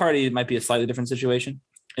now Jeff Hardy might be a slightly different situation.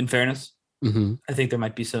 In fairness, I think there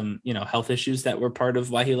might be some, health issues that were part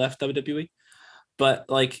of why he left WWE. But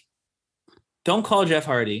like, don't call Jeff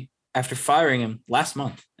Hardy after firing him last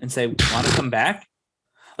month and say, want to come back?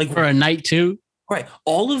 Like for a night too? Right.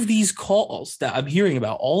 All of these calls that I'm hearing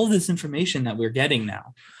about, all of this information that we're getting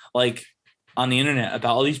now, like on the internet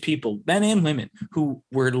about all these people, men and women who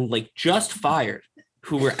were like just fired,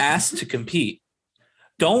 who were asked to compete.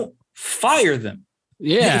 Don't fire them.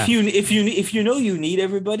 Yeah. If you know you need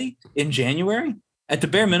everybody in January, at the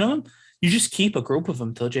bare minimum, you just keep a group of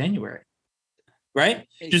them till January, right?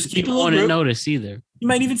 Just keep a little group. Notice either. You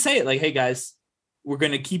might even say it like, "Hey guys, we're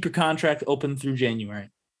going to keep your contract open through January,"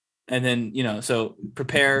 and then so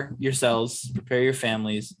prepare yourselves, prepare your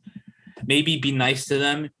families. Maybe be nice to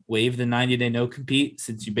them. Waive the 90-day no compete,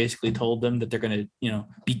 since you basically told them that they're going to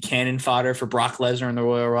be cannon fodder for Brock Lesnar in the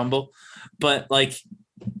Royal Rumble, but like.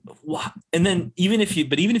 And then even if you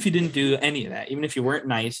didn't do any of that, even if you weren't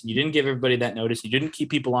nice and you didn't give everybody that notice, you didn't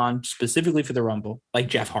keep people on specifically for the Rumble, like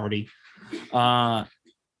Jeff Hardy,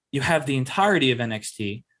 you have the entirety of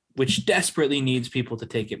NXT, which desperately needs people to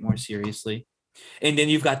take it more seriously. And then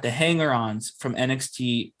you've got the hanger-ons from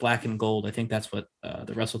NXT Black and Gold. I think that's what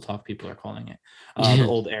the Wrestle Talk people are calling it, the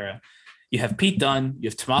old era. You have Pete Dunne, you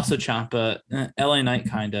have Tommaso Ciampa, LA Knight,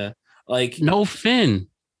 kind of like no Finn.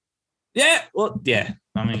 Yeah, well, yeah.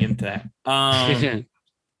 I'm gonna get into that.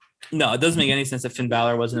 No, it doesn't make any sense that Finn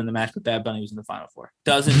Balor wasn't in the match, but Bad Bunny was in the Final Four.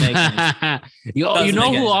 Doesn't make any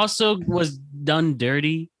sense. Who also was done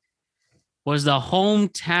dirty was the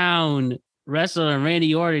hometown wrestler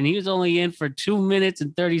Randy Orton. He was only in for 2 minutes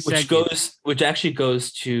and 30 seconds. Which actually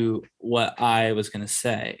goes to what I was gonna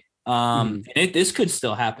say. And this could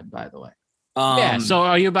still happen, by the way. So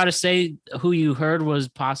are you about to say who you heard was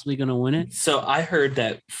possibly going to win it? So I heard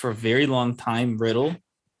that for a very long time, Riddle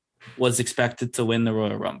was expected to win the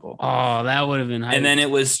Royal Rumble. Oh, that would have been hype. And then it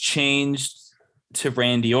was changed to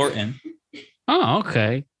Randy Orton. Oh,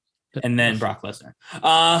 okay. And then Brock Lesnar.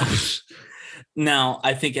 Now,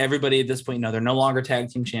 I think everybody at this point, they're no longer tag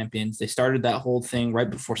team champions. They started that whole thing right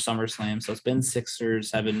before SummerSlam. So it's been 6 or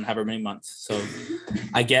 7, however many months. So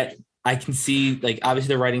I can see, like,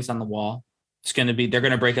 obviously the writing's on the wall. They're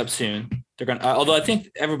going to break up soon. Although I think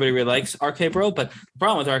everybody really likes RK Bro, but the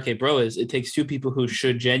problem with RK Bro is it takes 2 people who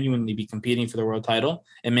should genuinely be competing for the world title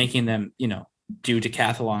and making them, do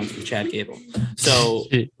decathlons with Chad Gable. So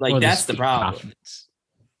like, that's the problem. Profits.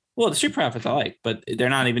 Well, the Street Profits I like, but they're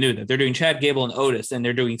not even doing that. They're doing Chad Gable and Otis, and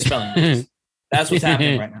they're doing spelling bees. That's what's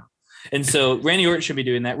happening right now. And so Randy Orton should be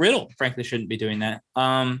doing that. Riddle, frankly, shouldn't be doing that.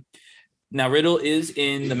 Now Riddle is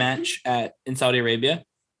in the match in Saudi Arabia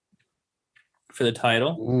for the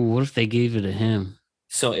title. Ooh, what if they gave it to him?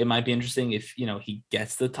 So it might be interesting if, he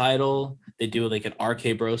gets the title. They do like an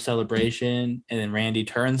RK Bro celebration, and then Randy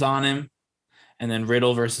turns on him. And then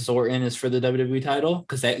Riddle versus Orton is for the WWE title,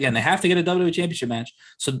 because they have to get a WWE Championship match.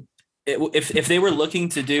 So if they were looking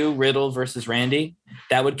to do Riddle versus Randy,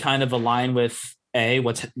 that would kind of align with A,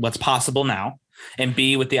 what's possible now, and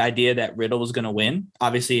B, with the idea that Riddle was going to win.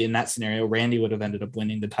 Obviously, in that scenario, Randy would have ended up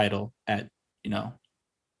winning the title at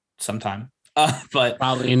sometime, but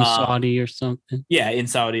probably in Saudi or something. Yeah, in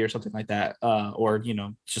Saudi or something like that, or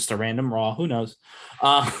just a random Raw. Who knows?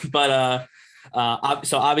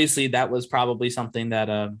 So obviously that was probably something that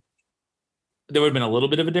there would have been a little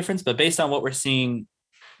bit of a difference, but based on what we're seeing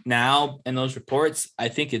now in those reports, I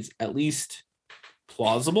think it's at least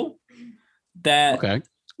plausible that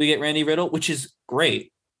we get Randy Riddle, which is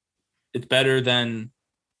great. It's better than,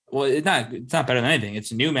 it's not better than anything.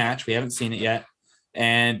 It's a new match. We haven't seen it yet.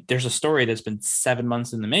 And there's a story that's been 7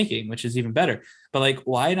 months in the making, which is even better. But like,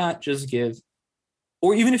 why not just give,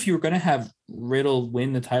 or even if you were going to have Riddle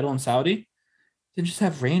win the title in Saudi, then just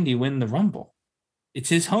have Randy win the Rumble. It's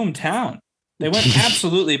his hometown. They went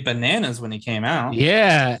absolutely bananas when he came out.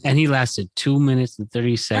 Yeah, and he lasted 2 minutes and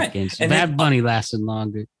 30 seconds. Right. And Bad Bunny lasted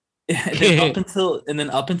longer. And then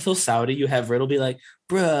up until Saudi, you have Riddle be like,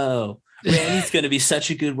 bro, Randy's going to be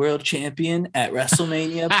such a good world champion at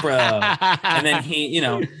WrestleMania, bro. And then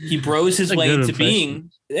he bros his way into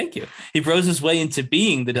being. Thank you. He bros his way into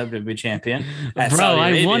being the WWE champion. At Saudi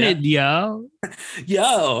Arabia. I won it, yo.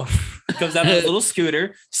 Comes out with a little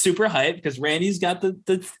scooter, super hyped because Randy's got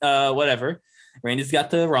the whatever. Randy's got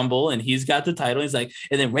the Rumble and he's got the title. He's like,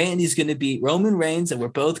 and then Randy's going to beat Roman Reigns and we're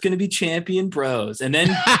both going to be champion bros. And then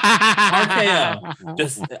RKO,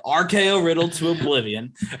 just RKO Riddle to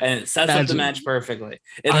oblivion, and it sets up the match perfectly.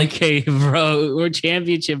 And bro, we're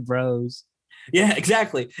championship bros. Yeah,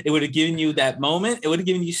 exactly. It would have given you that moment. It would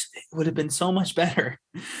have been so much better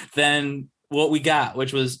than what we got,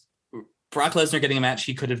 which was Brock Lesnar getting a match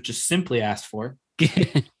he could have just simply asked for.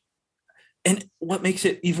 And what makes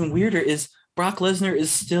it even weirder is Brock Lesnar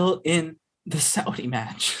is still in the Saudi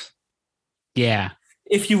match. Yeah.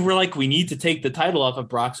 If you were like, we need to take the title off of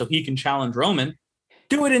Brock so he can challenge Roman,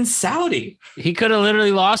 do it in Saudi. He could have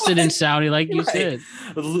literally lost it in Saudi, like you said.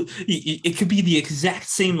 It could be the exact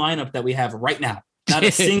same lineup that we have right now. Not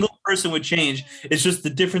a single person would change. It's just the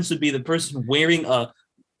difference would be the person wearing a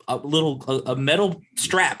metal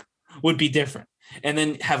strap would be different. And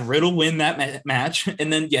then have Riddle win that match.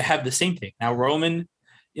 And then you have the same thing. Now Roman,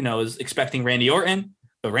 is expecting Randy Orton,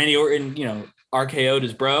 but Randy Orton, RKO'd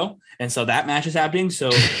his bro. And so that match is happening. So,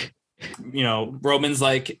 Roman's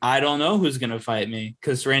like, I don't know who's going to fight me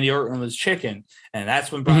because Randy Orton was chicken. And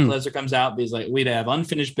that's when Brock Lesnar comes out. He's like, we'd have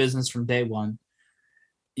unfinished business from day one.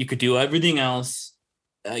 You could do everything else.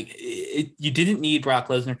 Like you didn't need Brock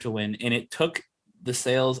Lesnar to win. And it took the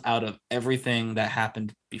sales out of everything that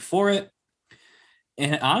happened before it.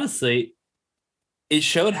 And honestly, it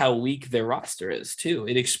showed how weak their roster is too.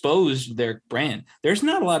 It exposed their brand. There's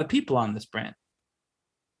not a lot of people on this brand.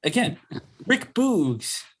 Again, Rick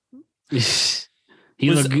Boogs was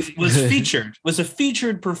a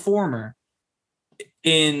featured performer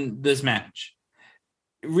in this match.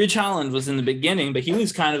 Rich Holland was in the beginning, but he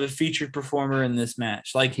was kind of a featured performer in this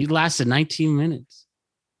match. Like he lasted 19 minutes.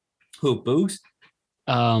 Who, Boogs?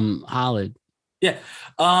 Holland. Yeah.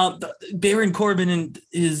 Baron Corbin and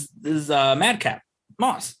his Madcap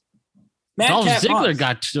Moss. Dolph Ziggler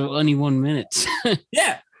got 21 minutes.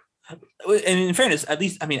 Yeah. And in fairness, at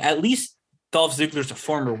least Dolph Ziggler's a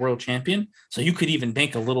former world champion. So you could even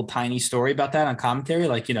make a little tiny story about that on commentary.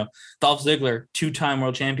 Like, Dolph Ziggler, 2-time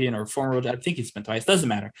world champion or former world, I think he's been twice, doesn't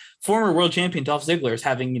matter. Former world champion Dolph Ziggler is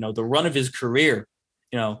having, the run of his career,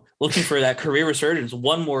 looking for that career resurgence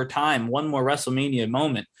one more time, one more WrestleMania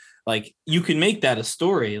moment. Like you can make that a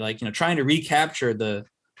story, like, trying to recapture the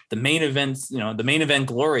the main events, the main event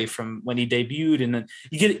glory from when he debuted. And then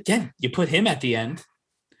you get it again, you put him at the end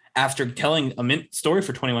after telling a story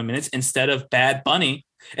for 21 minutes instead of Bad Bunny.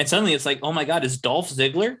 And suddenly it's like, oh my God, is Dolph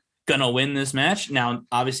Ziggler going to win this match? Now,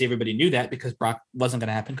 obviously everybody knew that because Brock wasn't going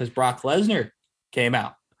to happen because Brock Lesnar came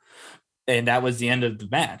out. And that was the end of the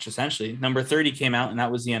match, essentially. Number 30 came out, and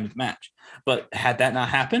that was the end of the match. But had that not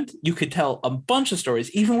happened, you could tell a bunch of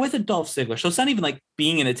stories, even with a Dolph Ziggler. So it's not even like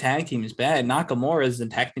being in a tag team is bad. Nakamura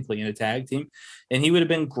isn't technically in a tag team, and he would have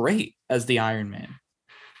been great as the Iron Man.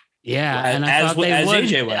 Yeah, and I thought they would.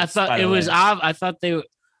 AJ was, I thought it was. I thought they.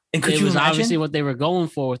 And could you imagine? Obviously what they were going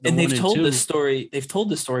for with the and they've told this story. They've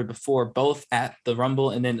told this story before, both at the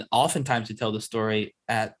Rumble, and then oftentimes they tell the story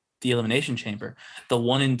at the Elimination Chamber. The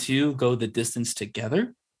 1 and 2 go the distance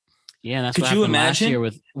together. Yeah, that's could you imagine last year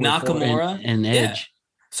with Nakamura and Edge? Yeah.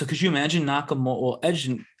 So could you imagine Nakamura? Well,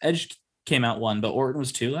 Edge came out 1, but Orton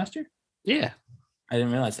was 2 last year. Yeah, I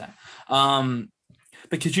didn't realize that.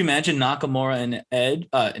 But could you imagine Nakamura and Edge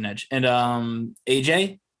and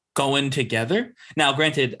AJ going together? Now,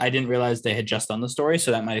 granted, I didn't realize they had just done the story,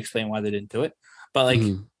 so that might explain why they didn't do it. But like.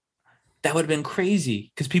 That would have been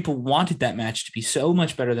crazy because people wanted that match to be so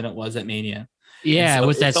much better than it was at Mania. Yeah, so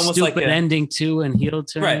with that stupid ending too and heel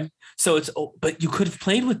turn. Right. So but you could have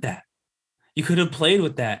played with that.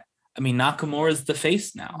 I mean, Nakamura is the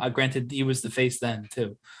face now. Granted, he was the face then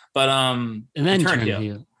too, but and then turned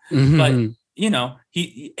heel. But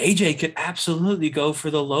AJ could absolutely go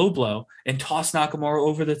for the low blow and toss Nakamura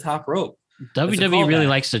over the top rope. WWE really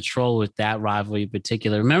likes to troll with that rivalry in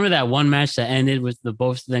particular. Remember that one match that ended with the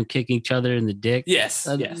both of them kicking each other in the dick? Yes.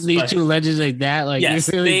 These two legends like that. Like,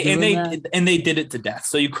 yes, really they did it to death.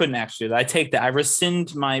 So you couldn't actually do that. I take that. I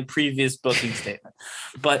rescind my previous booking statement.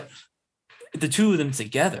 But the two of them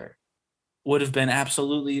together would have been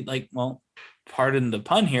absolutely pardon the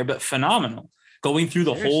pun here, but phenomenal. Going through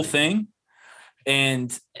the whole thing.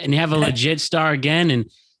 And you have a legit star again, and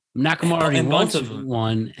Nakamura already wants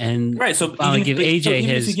one, and right. So even give AJ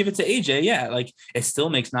if you give it to AJ, it still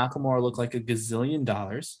makes Nakamura look like $1 gazillion.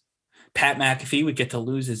 Pat McAfee would get to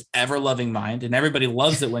lose his ever-loving mind, and everybody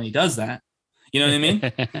loves it when he does that. You know what I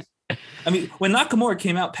mean? I mean, when Nakamura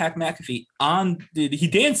came out, Pat McAfee he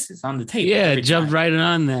dances on the tape. Yeah, jumped right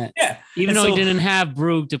on that. Yeah, even though he didn't have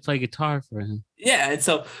Brooke to play guitar for him. Yeah, and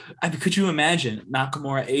so could you imagine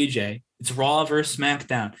Nakamura AJ? It's Raw versus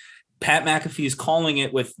SmackDown. Pat McAfee is calling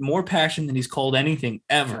it with more passion than he's called anything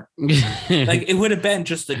ever. Like, it would have been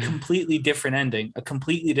just a completely different ending, a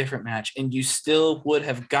completely different match, and you still would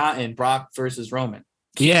have gotten Brock versus Roman.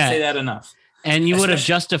 Can't say that enough. And you would have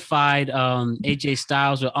justified AJ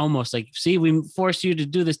Styles with almost like, see, we forced you to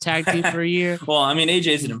do this tag team for a year. Well, I mean,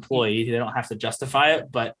 AJ's an employee. They don't have to justify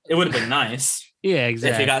it, but it would have been nice. Yeah,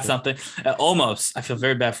 exactly. If he got something. Almost. I feel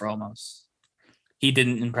very bad for Almost. He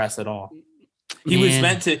didn't impress at all. He was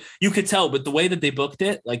meant to, you could tell, but the way that they booked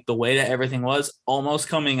it, like the way that everything was, Almost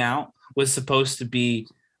coming out was supposed to be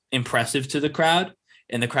impressive to the crowd,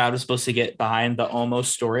 and the crowd was supposed to get behind the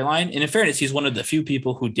Almost storyline. And in fairness, he's one of the few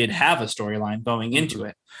people who did have a storyline going into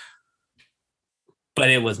it. But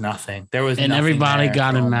it was nothing. There was and nothing everybody there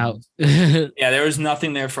got him out. Yeah, there was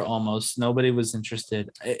nothing there for Almost. Nobody was interested.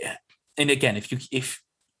 And again, if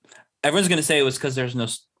everyone's going to say it was because there's no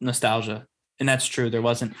nostalgia. And that's true. There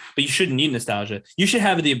wasn't, but you shouldn't need nostalgia. You should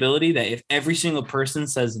have the ability that if every single person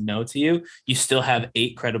says no to you, you still have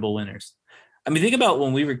 8 credible winners. I mean, think about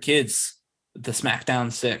when we were kids, the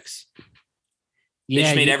SmackDown 6. They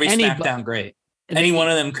just made every SmackDown great. Any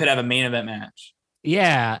one of them could have a main event match.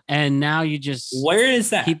 Yeah. And now you just. Where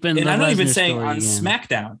is that? And I'm not even saying on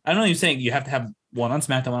SmackDown. I'm not even saying you have to have one on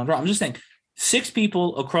SmackDown, one on Raw. I'm just saying 6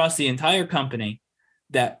 people across the entire company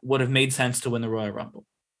that would have made sense to win the Royal Rumble.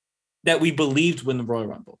 That we believed win the Royal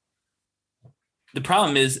Rumble. The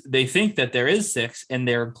problem is they think that there is 6 and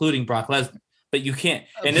they're including Brock Lesnar, but you can't.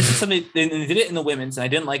 And this is something they did it in the women's, and I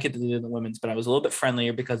didn't like it that they did it in the women's, but I was a little bit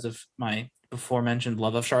friendlier because of my before mentioned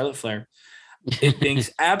love of Charlotte Flair. It makes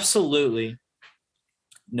absolutely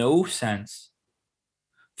no sense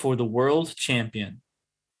for the world champion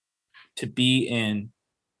to be in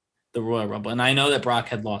the Royal Rumble. And I know that Brock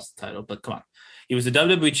had lost the title, but come on. He was a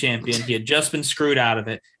WWE champion. He had just been screwed out of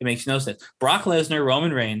it. It makes no sense. Brock Lesnar,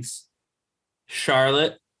 Roman Reigns,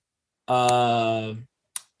 Charlotte, and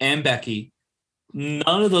Becky.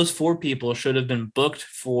 None of those 4 people should have been booked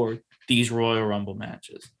for these Royal Rumble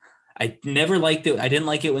matches. I never liked it. I didn't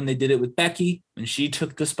like it when they did it with Becky, when she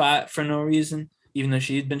took the spot for no reason, even though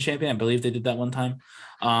she had been champion. I believe they did that one time.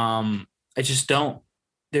 I just don't.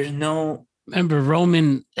 There's no. Remember,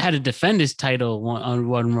 Roman had to defend his title on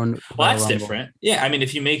one run. Well, that's different. Yeah, I mean,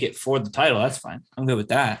 if you make it for the title, that's fine. I'm good with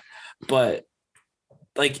that. But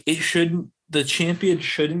like the champion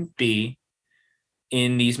shouldn't be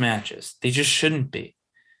in these matches. They just shouldn't be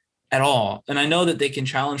at all. And I know that they can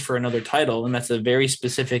challenge for another title, and that's a very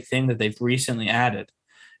specific thing that they've recently added,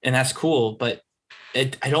 and that's cool, but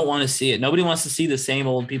I don't want to see it. Nobody wants to see the same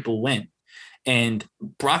old people win. And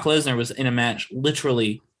Brock Lesnar was in a match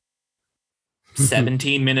literally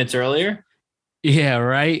 17 minutes earlier. Yeah,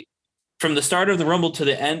 right. From the start of the Rumble to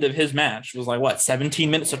the end of his match was like, what, 17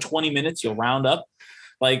 minutes or 20 minutes? You'll round up.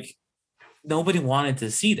 Like, nobody wanted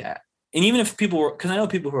to see that. And even if people were, because I know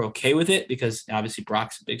people who are okay with it, because obviously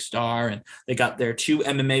Brock's a big star and they got their 2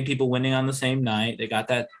 MMA people winning on the same night. They got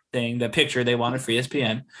that picture they wanted for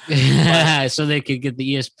ESPN. So they could get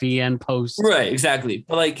the ESPN post. Right, exactly.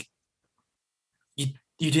 But like,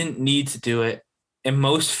 you didn't need to do it. And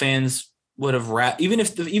most fans would have even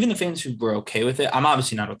the fans who were okay with it. I'm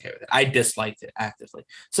obviously not okay with it. I disliked it actively.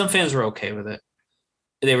 Some fans were okay with it.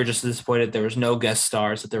 They were just disappointed there was no guest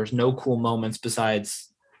stars, that there was no cool moments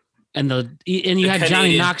besides. And you had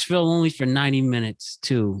Johnny Knoxville only for 90 minutes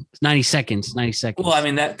too. 90 seconds. Well, I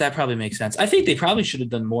mean, that probably makes sense. I think they probably should have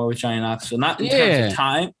done more with Johnny Knoxville, not in terms of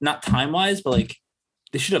time, not time wise, but like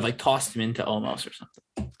they should have like tossed him into Omos or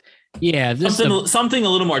something. Yeah, something a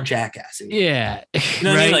little more jackassy. Yeah, you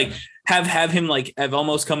know what I mean? Like have him like have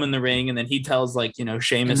almost come in the ring, and then he tells like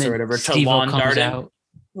Sheamus or whatever to Lawn Darden.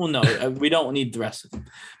 Well, no, we don't need the rest of them,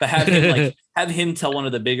 but have him tell one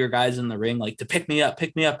of the bigger guys in the ring like to pick me up,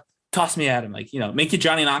 toss me at him, like make it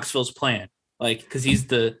Johnny Knoxville's plan, like because he's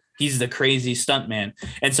the crazy stunt man,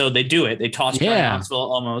 and so they do it. They toss Johnny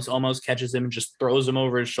Knoxville almost catches him and just throws him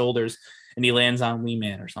over his shoulders. And he lands on Wee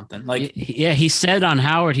Man or something. Like, yeah, he said on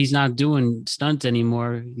Howard he's not doing stunts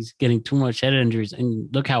anymore. He's getting too much head injuries, and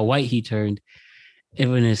look how white he turned,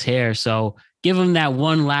 even his hair. So give him that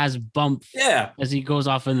one last bump, as he goes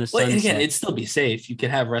off in the sunset. And again, it'd still be safe. You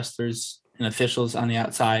could have wrestlers and officials on the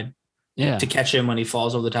outside, to catch him when he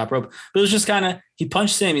falls over the top rope. But it was just kind of he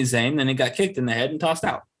punched Sami Zayn, then he got kicked in the head and tossed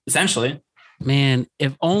out. Essentially, man,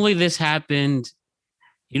 if only this happened.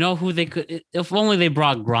 You know who they could, if only they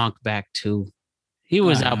brought Gronk back too. He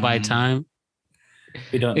was out by time.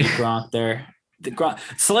 We don't need Gronk there.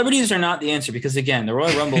 Celebrities are not the answer because, again, the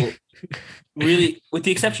Royal Rumble really, with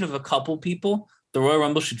the exception of a couple people, the Royal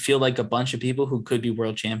Rumble should feel like a bunch of people who could be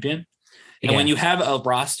world champion. And when you have a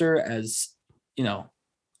roster as,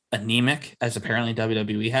 anemic as apparently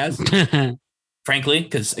WWE has, frankly,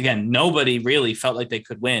 because, again, nobody really felt like they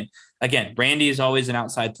could win. Again, Randy is always an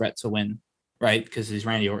outside threat to win. Right, because he's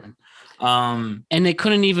Randy Orton, and they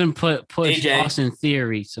couldn't even push AJ. Austin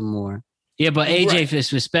Theory some more. Yeah, but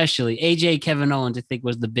AJ especially AJ Kevin Owens, I think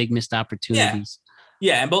was the big missed opportunities.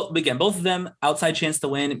 Yeah, and both of them outside chance to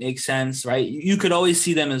win. It makes sense, right? You could always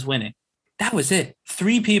see them as winning. That was it.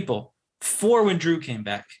 3 people, 4 when Drew came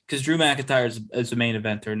back because Drew McIntyre is the main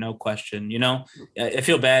eventer, no question. I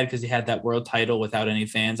feel bad because he had that world title without any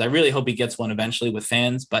fans. I really hope he gets one eventually with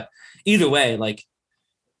fans, but either way, like.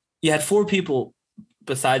 You had 4 people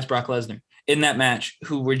besides Brock Lesnar in that match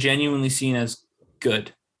who were genuinely seen as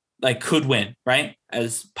good, like could win, right?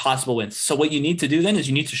 As possible wins. So what you need to do then is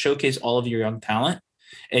you need to showcase all of your young talent,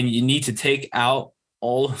 and you need to take out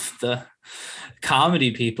all of the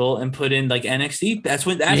comedy people and put in like NXT. That's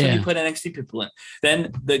when you put NXT people in.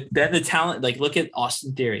 Then the talent, like look at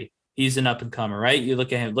Austin Theory. He's an up and comer, right? You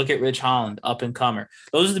look at him, look at Rich Holland, up and comer.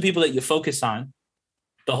 Those are the people that you focus on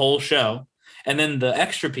the whole show. And then the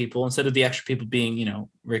extra people, instead of the extra people being,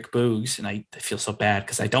 Rick Boogs, and I feel so bad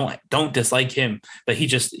because I don't dislike him, but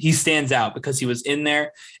he stands out because he was in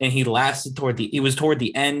there and he lasted toward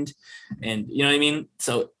the end, and you know what I mean?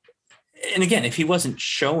 So, and again, if he wasn't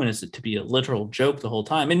shown as to be a literal joke the whole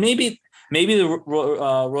time, and maybe the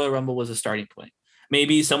Royal Rumble was a starting point.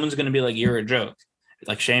 Maybe someone's going to be like, you're a joke.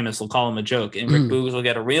 Like Sheamus will call him a joke, and Rick Boogs will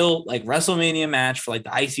get a real like WrestleMania match for like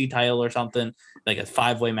the IC title or something, like a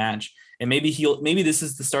 5-way match. And maybe this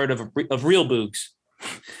is the start of real Boogs,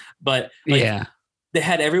 but they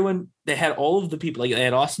had everyone. They had all of the people. Like they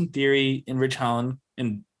had Austin Theory and Rich Holland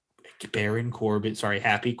and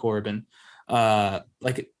Happy Corbin,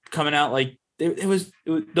 like coming out. Like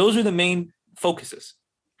those are the main focuses,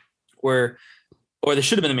 or there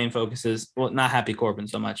should have been the main focuses. Well, not Happy Corbin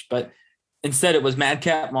so much, but instead it was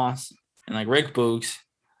Madcap Moss and like Rick Boogs.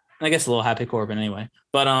 I guess a little Happy Corbin anyway,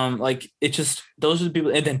 but like it just those are the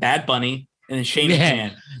people, and then Bad Bunny and then Shane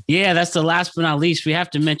McMahon. Yeah, that's the last but not least. We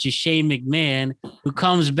have to mention Shane McMahon, who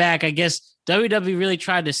comes back. I guess WWE really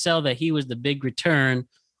tried to sell that he was the big return,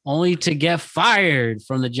 only to get fired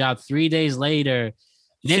from the job 3 days later.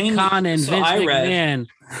 Nick Khan and Vince McMahon.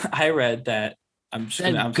 I read that. I'm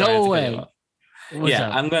go away.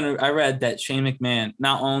 I read that Shane McMahon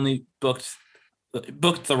not only booked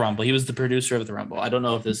booked the Rumble. He was the producer of the Rumble. I don't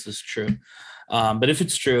know if this is true. But if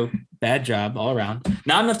it's true, bad job all around.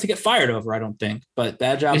 Not enough to get fired over, I don't think, but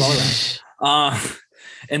bad job all around.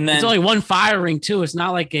 And then it's only one firing too. It's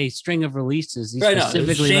not like a string of releases. Right,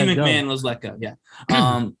 specifically Shane McMahon was let go. Yeah.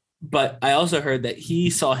 But I also heard that he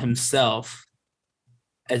saw himself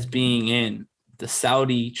as being in the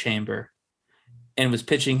Saudi chamber and was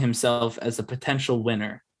pitching himself as a potential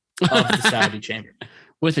winner of the Saudi chamber.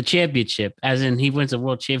 With a championship, as in he wins a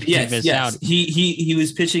world championship as Saudi. He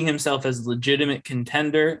was pitching himself as a legitimate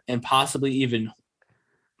contender and possibly even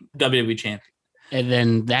WWE champion. And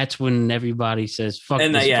then that's when everybody says, fuck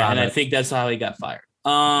and this product. And I think that's how he got fired.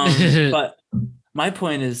 But my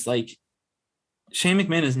point is, like, Shane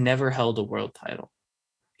McMahon has never held a world title.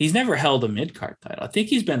 He's never held a mid-card title. I think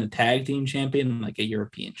he's been a tag team champion and like a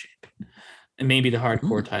European champion. And maybe the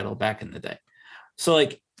hardcore title back in the day. So,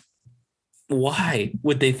 like, why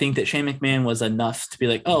would they think that Shane McMahon was enough to be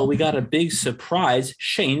like, oh, we got a big surprise.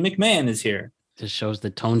 Shane McMahon is here. Just shows the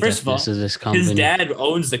tone deafness of this company. His dad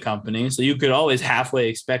owns the company, so you could always halfway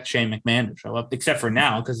expect Shane McMahon to show up, except for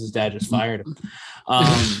now because his dad just fired him.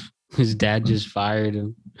 His dad just fired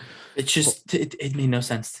him. It's just it made no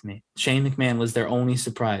sense to me. Shane McMahon was their only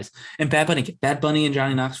surprise, and Bad Bunny and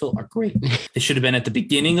Johnny Knoxville are great. They should have been at the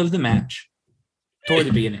beginning of the match, toward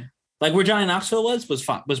the beginning. Like where Johnny Knoxville was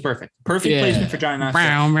fine, was perfect. Perfect placement for Johnny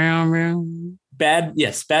Knoxville.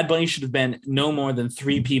 Bad Bunny should have been no more than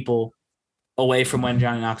 3 people away from when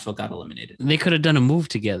Johnny Knoxville got eliminated. They could have done a move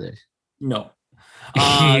together. No.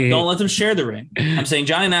 Don't let them share the ring. I'm saying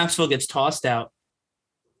Johnny Knoxville gets tossed out.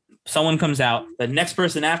 Someone comes out. The next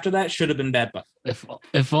person after that should have been Bad Bunny.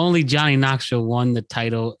 If only Johnny Knoxville won the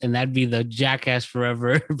title, and that'd be the Jackass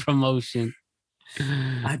Forever promotion.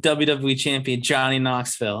 WWE champion Johnny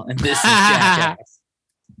Knoxville, and this is Jackass.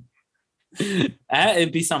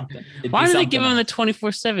 It'd be something. Why did they give him the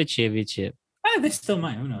 24/7 championship? They still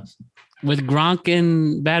might. Who knows? With Gronk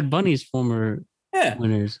and Bad Bunny's former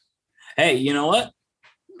winners. Hey, you know what?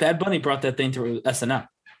 Bad Bunny brought that thing to SNL.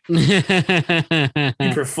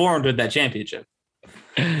 He performed with that championship.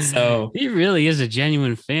 So he really is a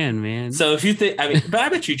genuine fan, man. So if you think, but I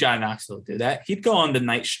bet you Johnny Knoxville would do that. He'd go on the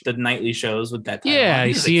nightly shows with that title. Yeah,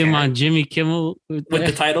 you see him on Jimmy Kimmel with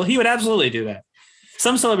the title. He would absolutely do that.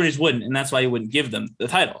 Some celebrities wouldn't, and that's why you wouldn't give them the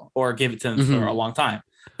title or give it to them for a long time.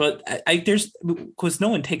 But there's because no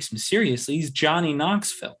one takes him seriously. He's Johnny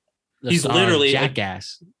Knoxville. He's literally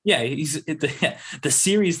Jackass. He's the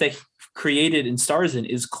series that he created and stars in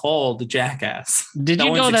is called Jackass. Did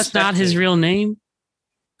you know that's not his real name?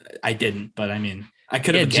 I didn't, but I mean, I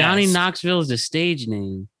could have guessed. Johnny Knoxville is a stage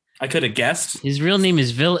name. I could have guessed. His real name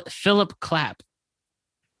is Philip Clapp.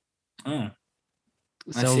 Oh.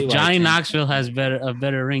 So Johnny Knoxville has a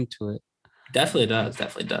better ring to it. Definitely does.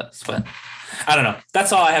 But I don't know.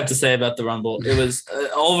 That's all I have to say about the Rumble. It was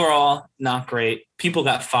overall not great. People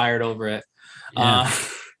got fired over it,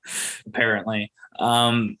 apparently.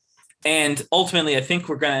 And ultimately, I think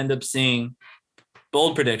we're going to end up seeing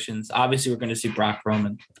bold predictions. Obviously, we're going to see Brock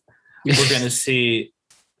Roman. We're going to see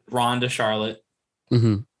Ronda Charlotte,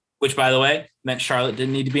 which, by the way, meant Charlotte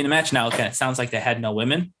didn't need to be in a match. Now, okay, it sounds like they had no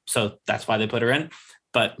women, so that's why they put her in.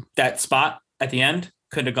 But that spot at the end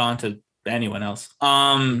could have gone to anyone else.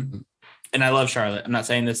 And I love Charlotte. I'm not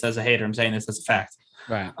saying this as a hater. I'm saying this as a fact.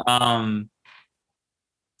 Right.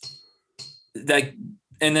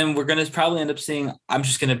 And then we're going to probably end up seeing, I'm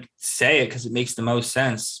just going to say it because it makes the most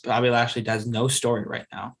sense. Bobby Lashley has no story right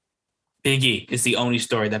now. Big E is the only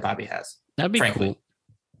story that Bobby has. That'd be cool.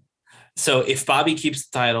 So if Bobby keeps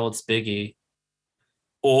the title, it's Big E.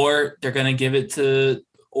 Or they're going to give it to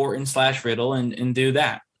Orton/Riddle and do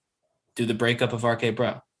that. Do the breakup of RK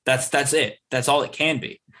Bro. That's it. That's all it can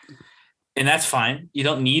be. And that's fine. You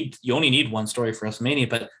only need one story for WrestleMania,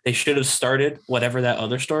 but they should have started whatever that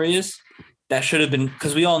other story is. That should have been,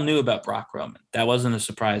 because we all knew about Brock Roman. That wasn't a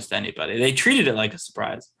surprise to anybody. They treated it like a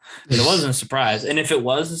surprise, but it wasn't a surprise. And if it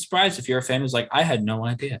was a surprise, if you're a fan who's like, I had no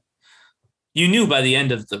idea. You knew by the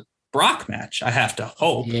end of the Brock match, I have to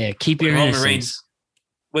hope. Yeah, keep your innocence.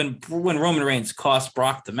 When Roman Reigns cost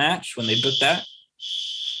Brock the match, when they booked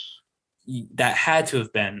that had to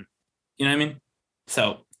have been, you know what I mean?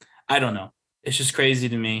 So I don't know. It's just crazy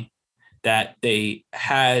to me that they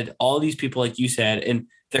had all these people, like you said, and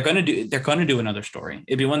they're going to do another story.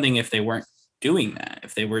 It'd be one thing if they weren't doing that,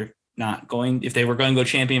 if they were going to go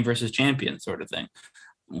champion versus champion sort of thing.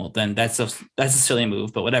 Well, then that's a silly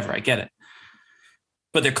move, but whatever, I get it.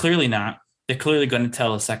 But they're clearly not. They're clearly going to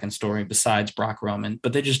tell a second story besides Brock Roman,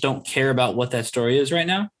 but they just don't care about what that story is right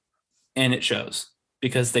now. And it shows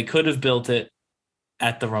because they could have built it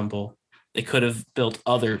at the Rumble They could have built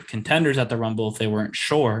other contenders at the Rumble if they weren't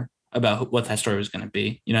sure about what that story was going to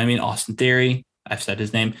be. You know what I mean? Austin Theory, I've said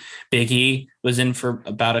his name. Big E was in for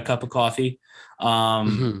about a cup of coffee.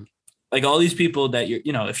 Like all these people that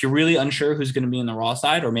if you're really unsure who's going to be in the Raw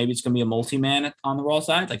side, or maybe it's going to be a multi-man on the Raw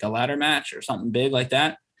side, like a ladder match or something big like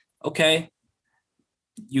that. Okay.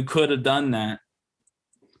 You could have done that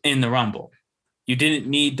in the Rumble. You didn't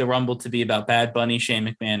need the Rumble to be about Bad Bunny, Shane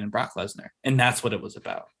McMahon, and Brock Lesnar. And that's what it was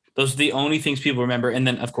about. Those are the only things people remember. And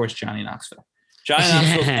then, of course, Johnny Knoxville. Johnny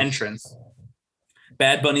Knoxville's entrance,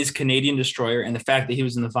 Bad Bunny's Canadian Destroyer, and the fact that he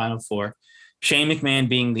was in the Final Four, Shane McMahon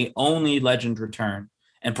being the only legend return,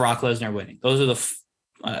 and Brock Lesnar winning. Those are the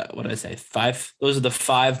five. Those are the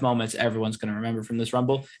 5 moments everyone's going to remember from this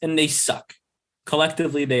Rumble, and they suck.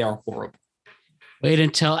 Collectively, they are horrible. Wait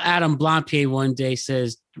until Adam Blampied one day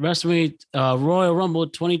says WrestleMania Royal Rumble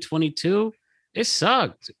 2022. It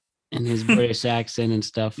sucked in his British accent and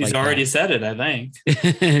stuff. He's already said it, I think.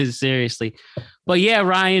 Seriously. But yeah,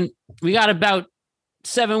 Ryan, we got about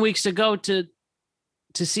 7 weeks to go to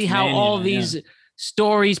see how all these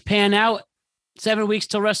stories pan out. 7 weeks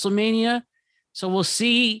till WrestleMania. So we'll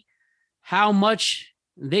see how much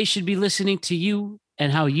they should be listening to you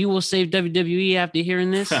and how you will save WWE after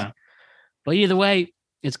hearing this. But either way,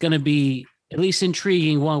 it's going to be at least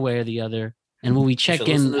intriguing one way or the other. And when we check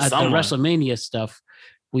in at the WrestleMania stuff,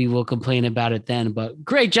 we will complain about it then. But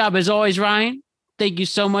great job as always, Ryan. Thank you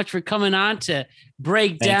so much for coming on to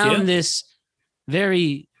break down this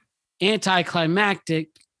very anticlimactic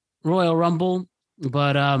Royal Rumble.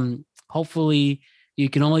 But hopefully you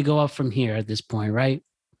can only go up from here at this point, right?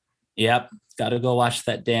 Yep. Got to go watch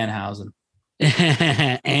that Danhausen.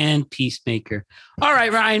 And Peacemaker. All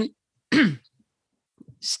right, Ryan.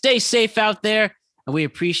 Stay safe out there, and we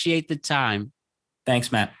appreciate the time.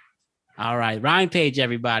 Thanks, Matt. All right, Ryan Page,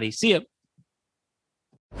 everybody. See ya.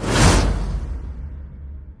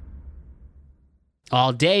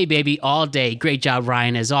 All day, baby, all day. Great job,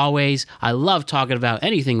 Ryan, as always. I love talking about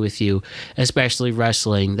anything with you, especially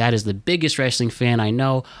wrestling. That is the biggest wrestling fan I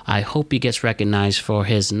know. I hope he gets recognized for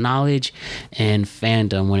his knowledge and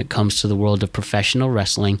fandom when it comes to the world of professional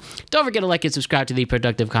wrestling. Don't forget to like and subscribe to the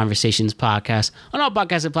Productive Conversations podcast on all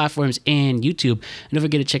podcasting platforms and YouTube. And don't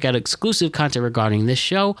forget to check out exclusive content regarding this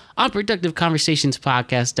show on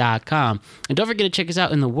productiveconversationspodcast.com. And don't forget to check us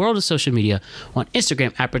out in the world of social media on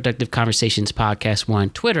Instagram at Productive Conversations Podcast. We're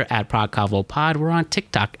on Twitter at ProdConvoPod. We're on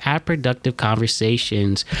TikTok at Productive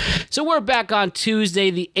Conversations. So we're back on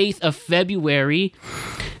Tuesday, the 8th of February,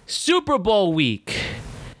 Super Bowl week.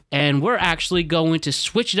 And we're actually going to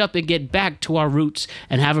switch it up and get back to our roots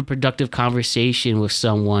and have a productive conversation with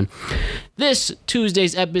someone. This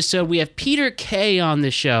Tuesday's episode, we have Peter Kay on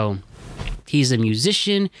the show. He's a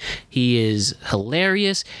musician. He is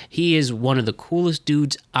hilarious. He is one of the coolest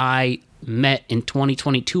dudes I met in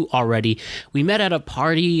 2022 already. We met at a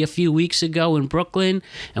party a few weeks ago in Brooklyn,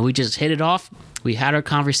 and we just hit it off. We had our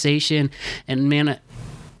conversation, and man,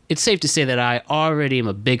 it's safe to say that I already am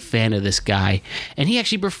a big fan of this guy. And he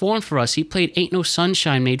actually performed for us. He played Ain't No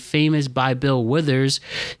Sunshine, made famous by Bill Withers.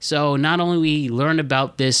 So not only we learn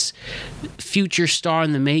about this future star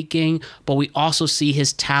in the making, but we also see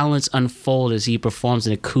his talents unfold as he performs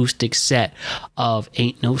an acoustic set of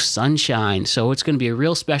Ain't No Sunshine. So it's going to be a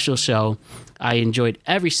real special show. I enjoyed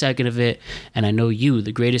every second of it, and I know you,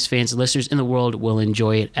 the greatest fans and listeners in the world, will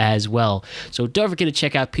enjoy it as well. So don't forget to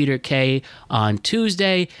check out Peter Kay on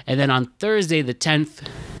Tuesday, and then on Thursday, the 10th,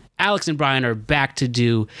 Alex and Brian are back to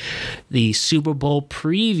do the Super Bowl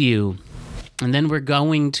preview. And then we're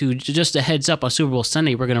going to, just a heads up, on Super Bowl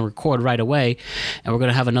Sunday, we're going to record right away. And we're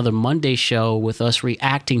going to have another Monday show with us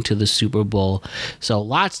reacting to the Super Bowl. So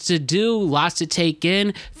lots to do, lots to take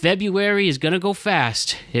in. February is going to go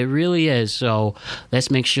fast. It really is. So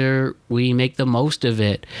let's make sure we make the most of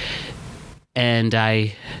it. And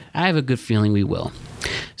I have a good feeling we will.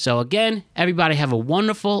 So again, everybody have a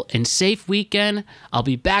wonderful and safe weekend. I'll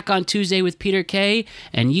be back on Tuesday with Peter Kay,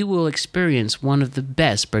 and you will experience one of the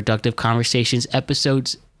best Productive Conversations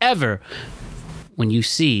episodes ever when you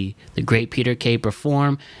see the great Peter Kay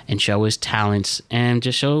perform and show his talents and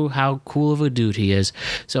just show how cool of a dude he is.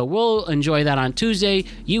 So we'll enjoy that on Tuesday.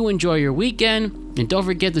 You enjoy your weekend, and don't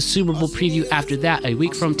forget the Super Bowl preview after that a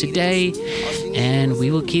week from today, and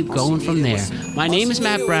we will keep going from there. My name is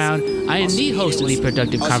Matt Brown. I am the host of the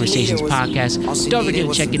Productive Conversations podcast. Don't forget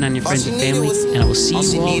to check in on your friends and family, and I will see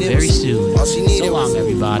you all very soon. So long,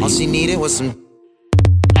 everybody. All she needed was some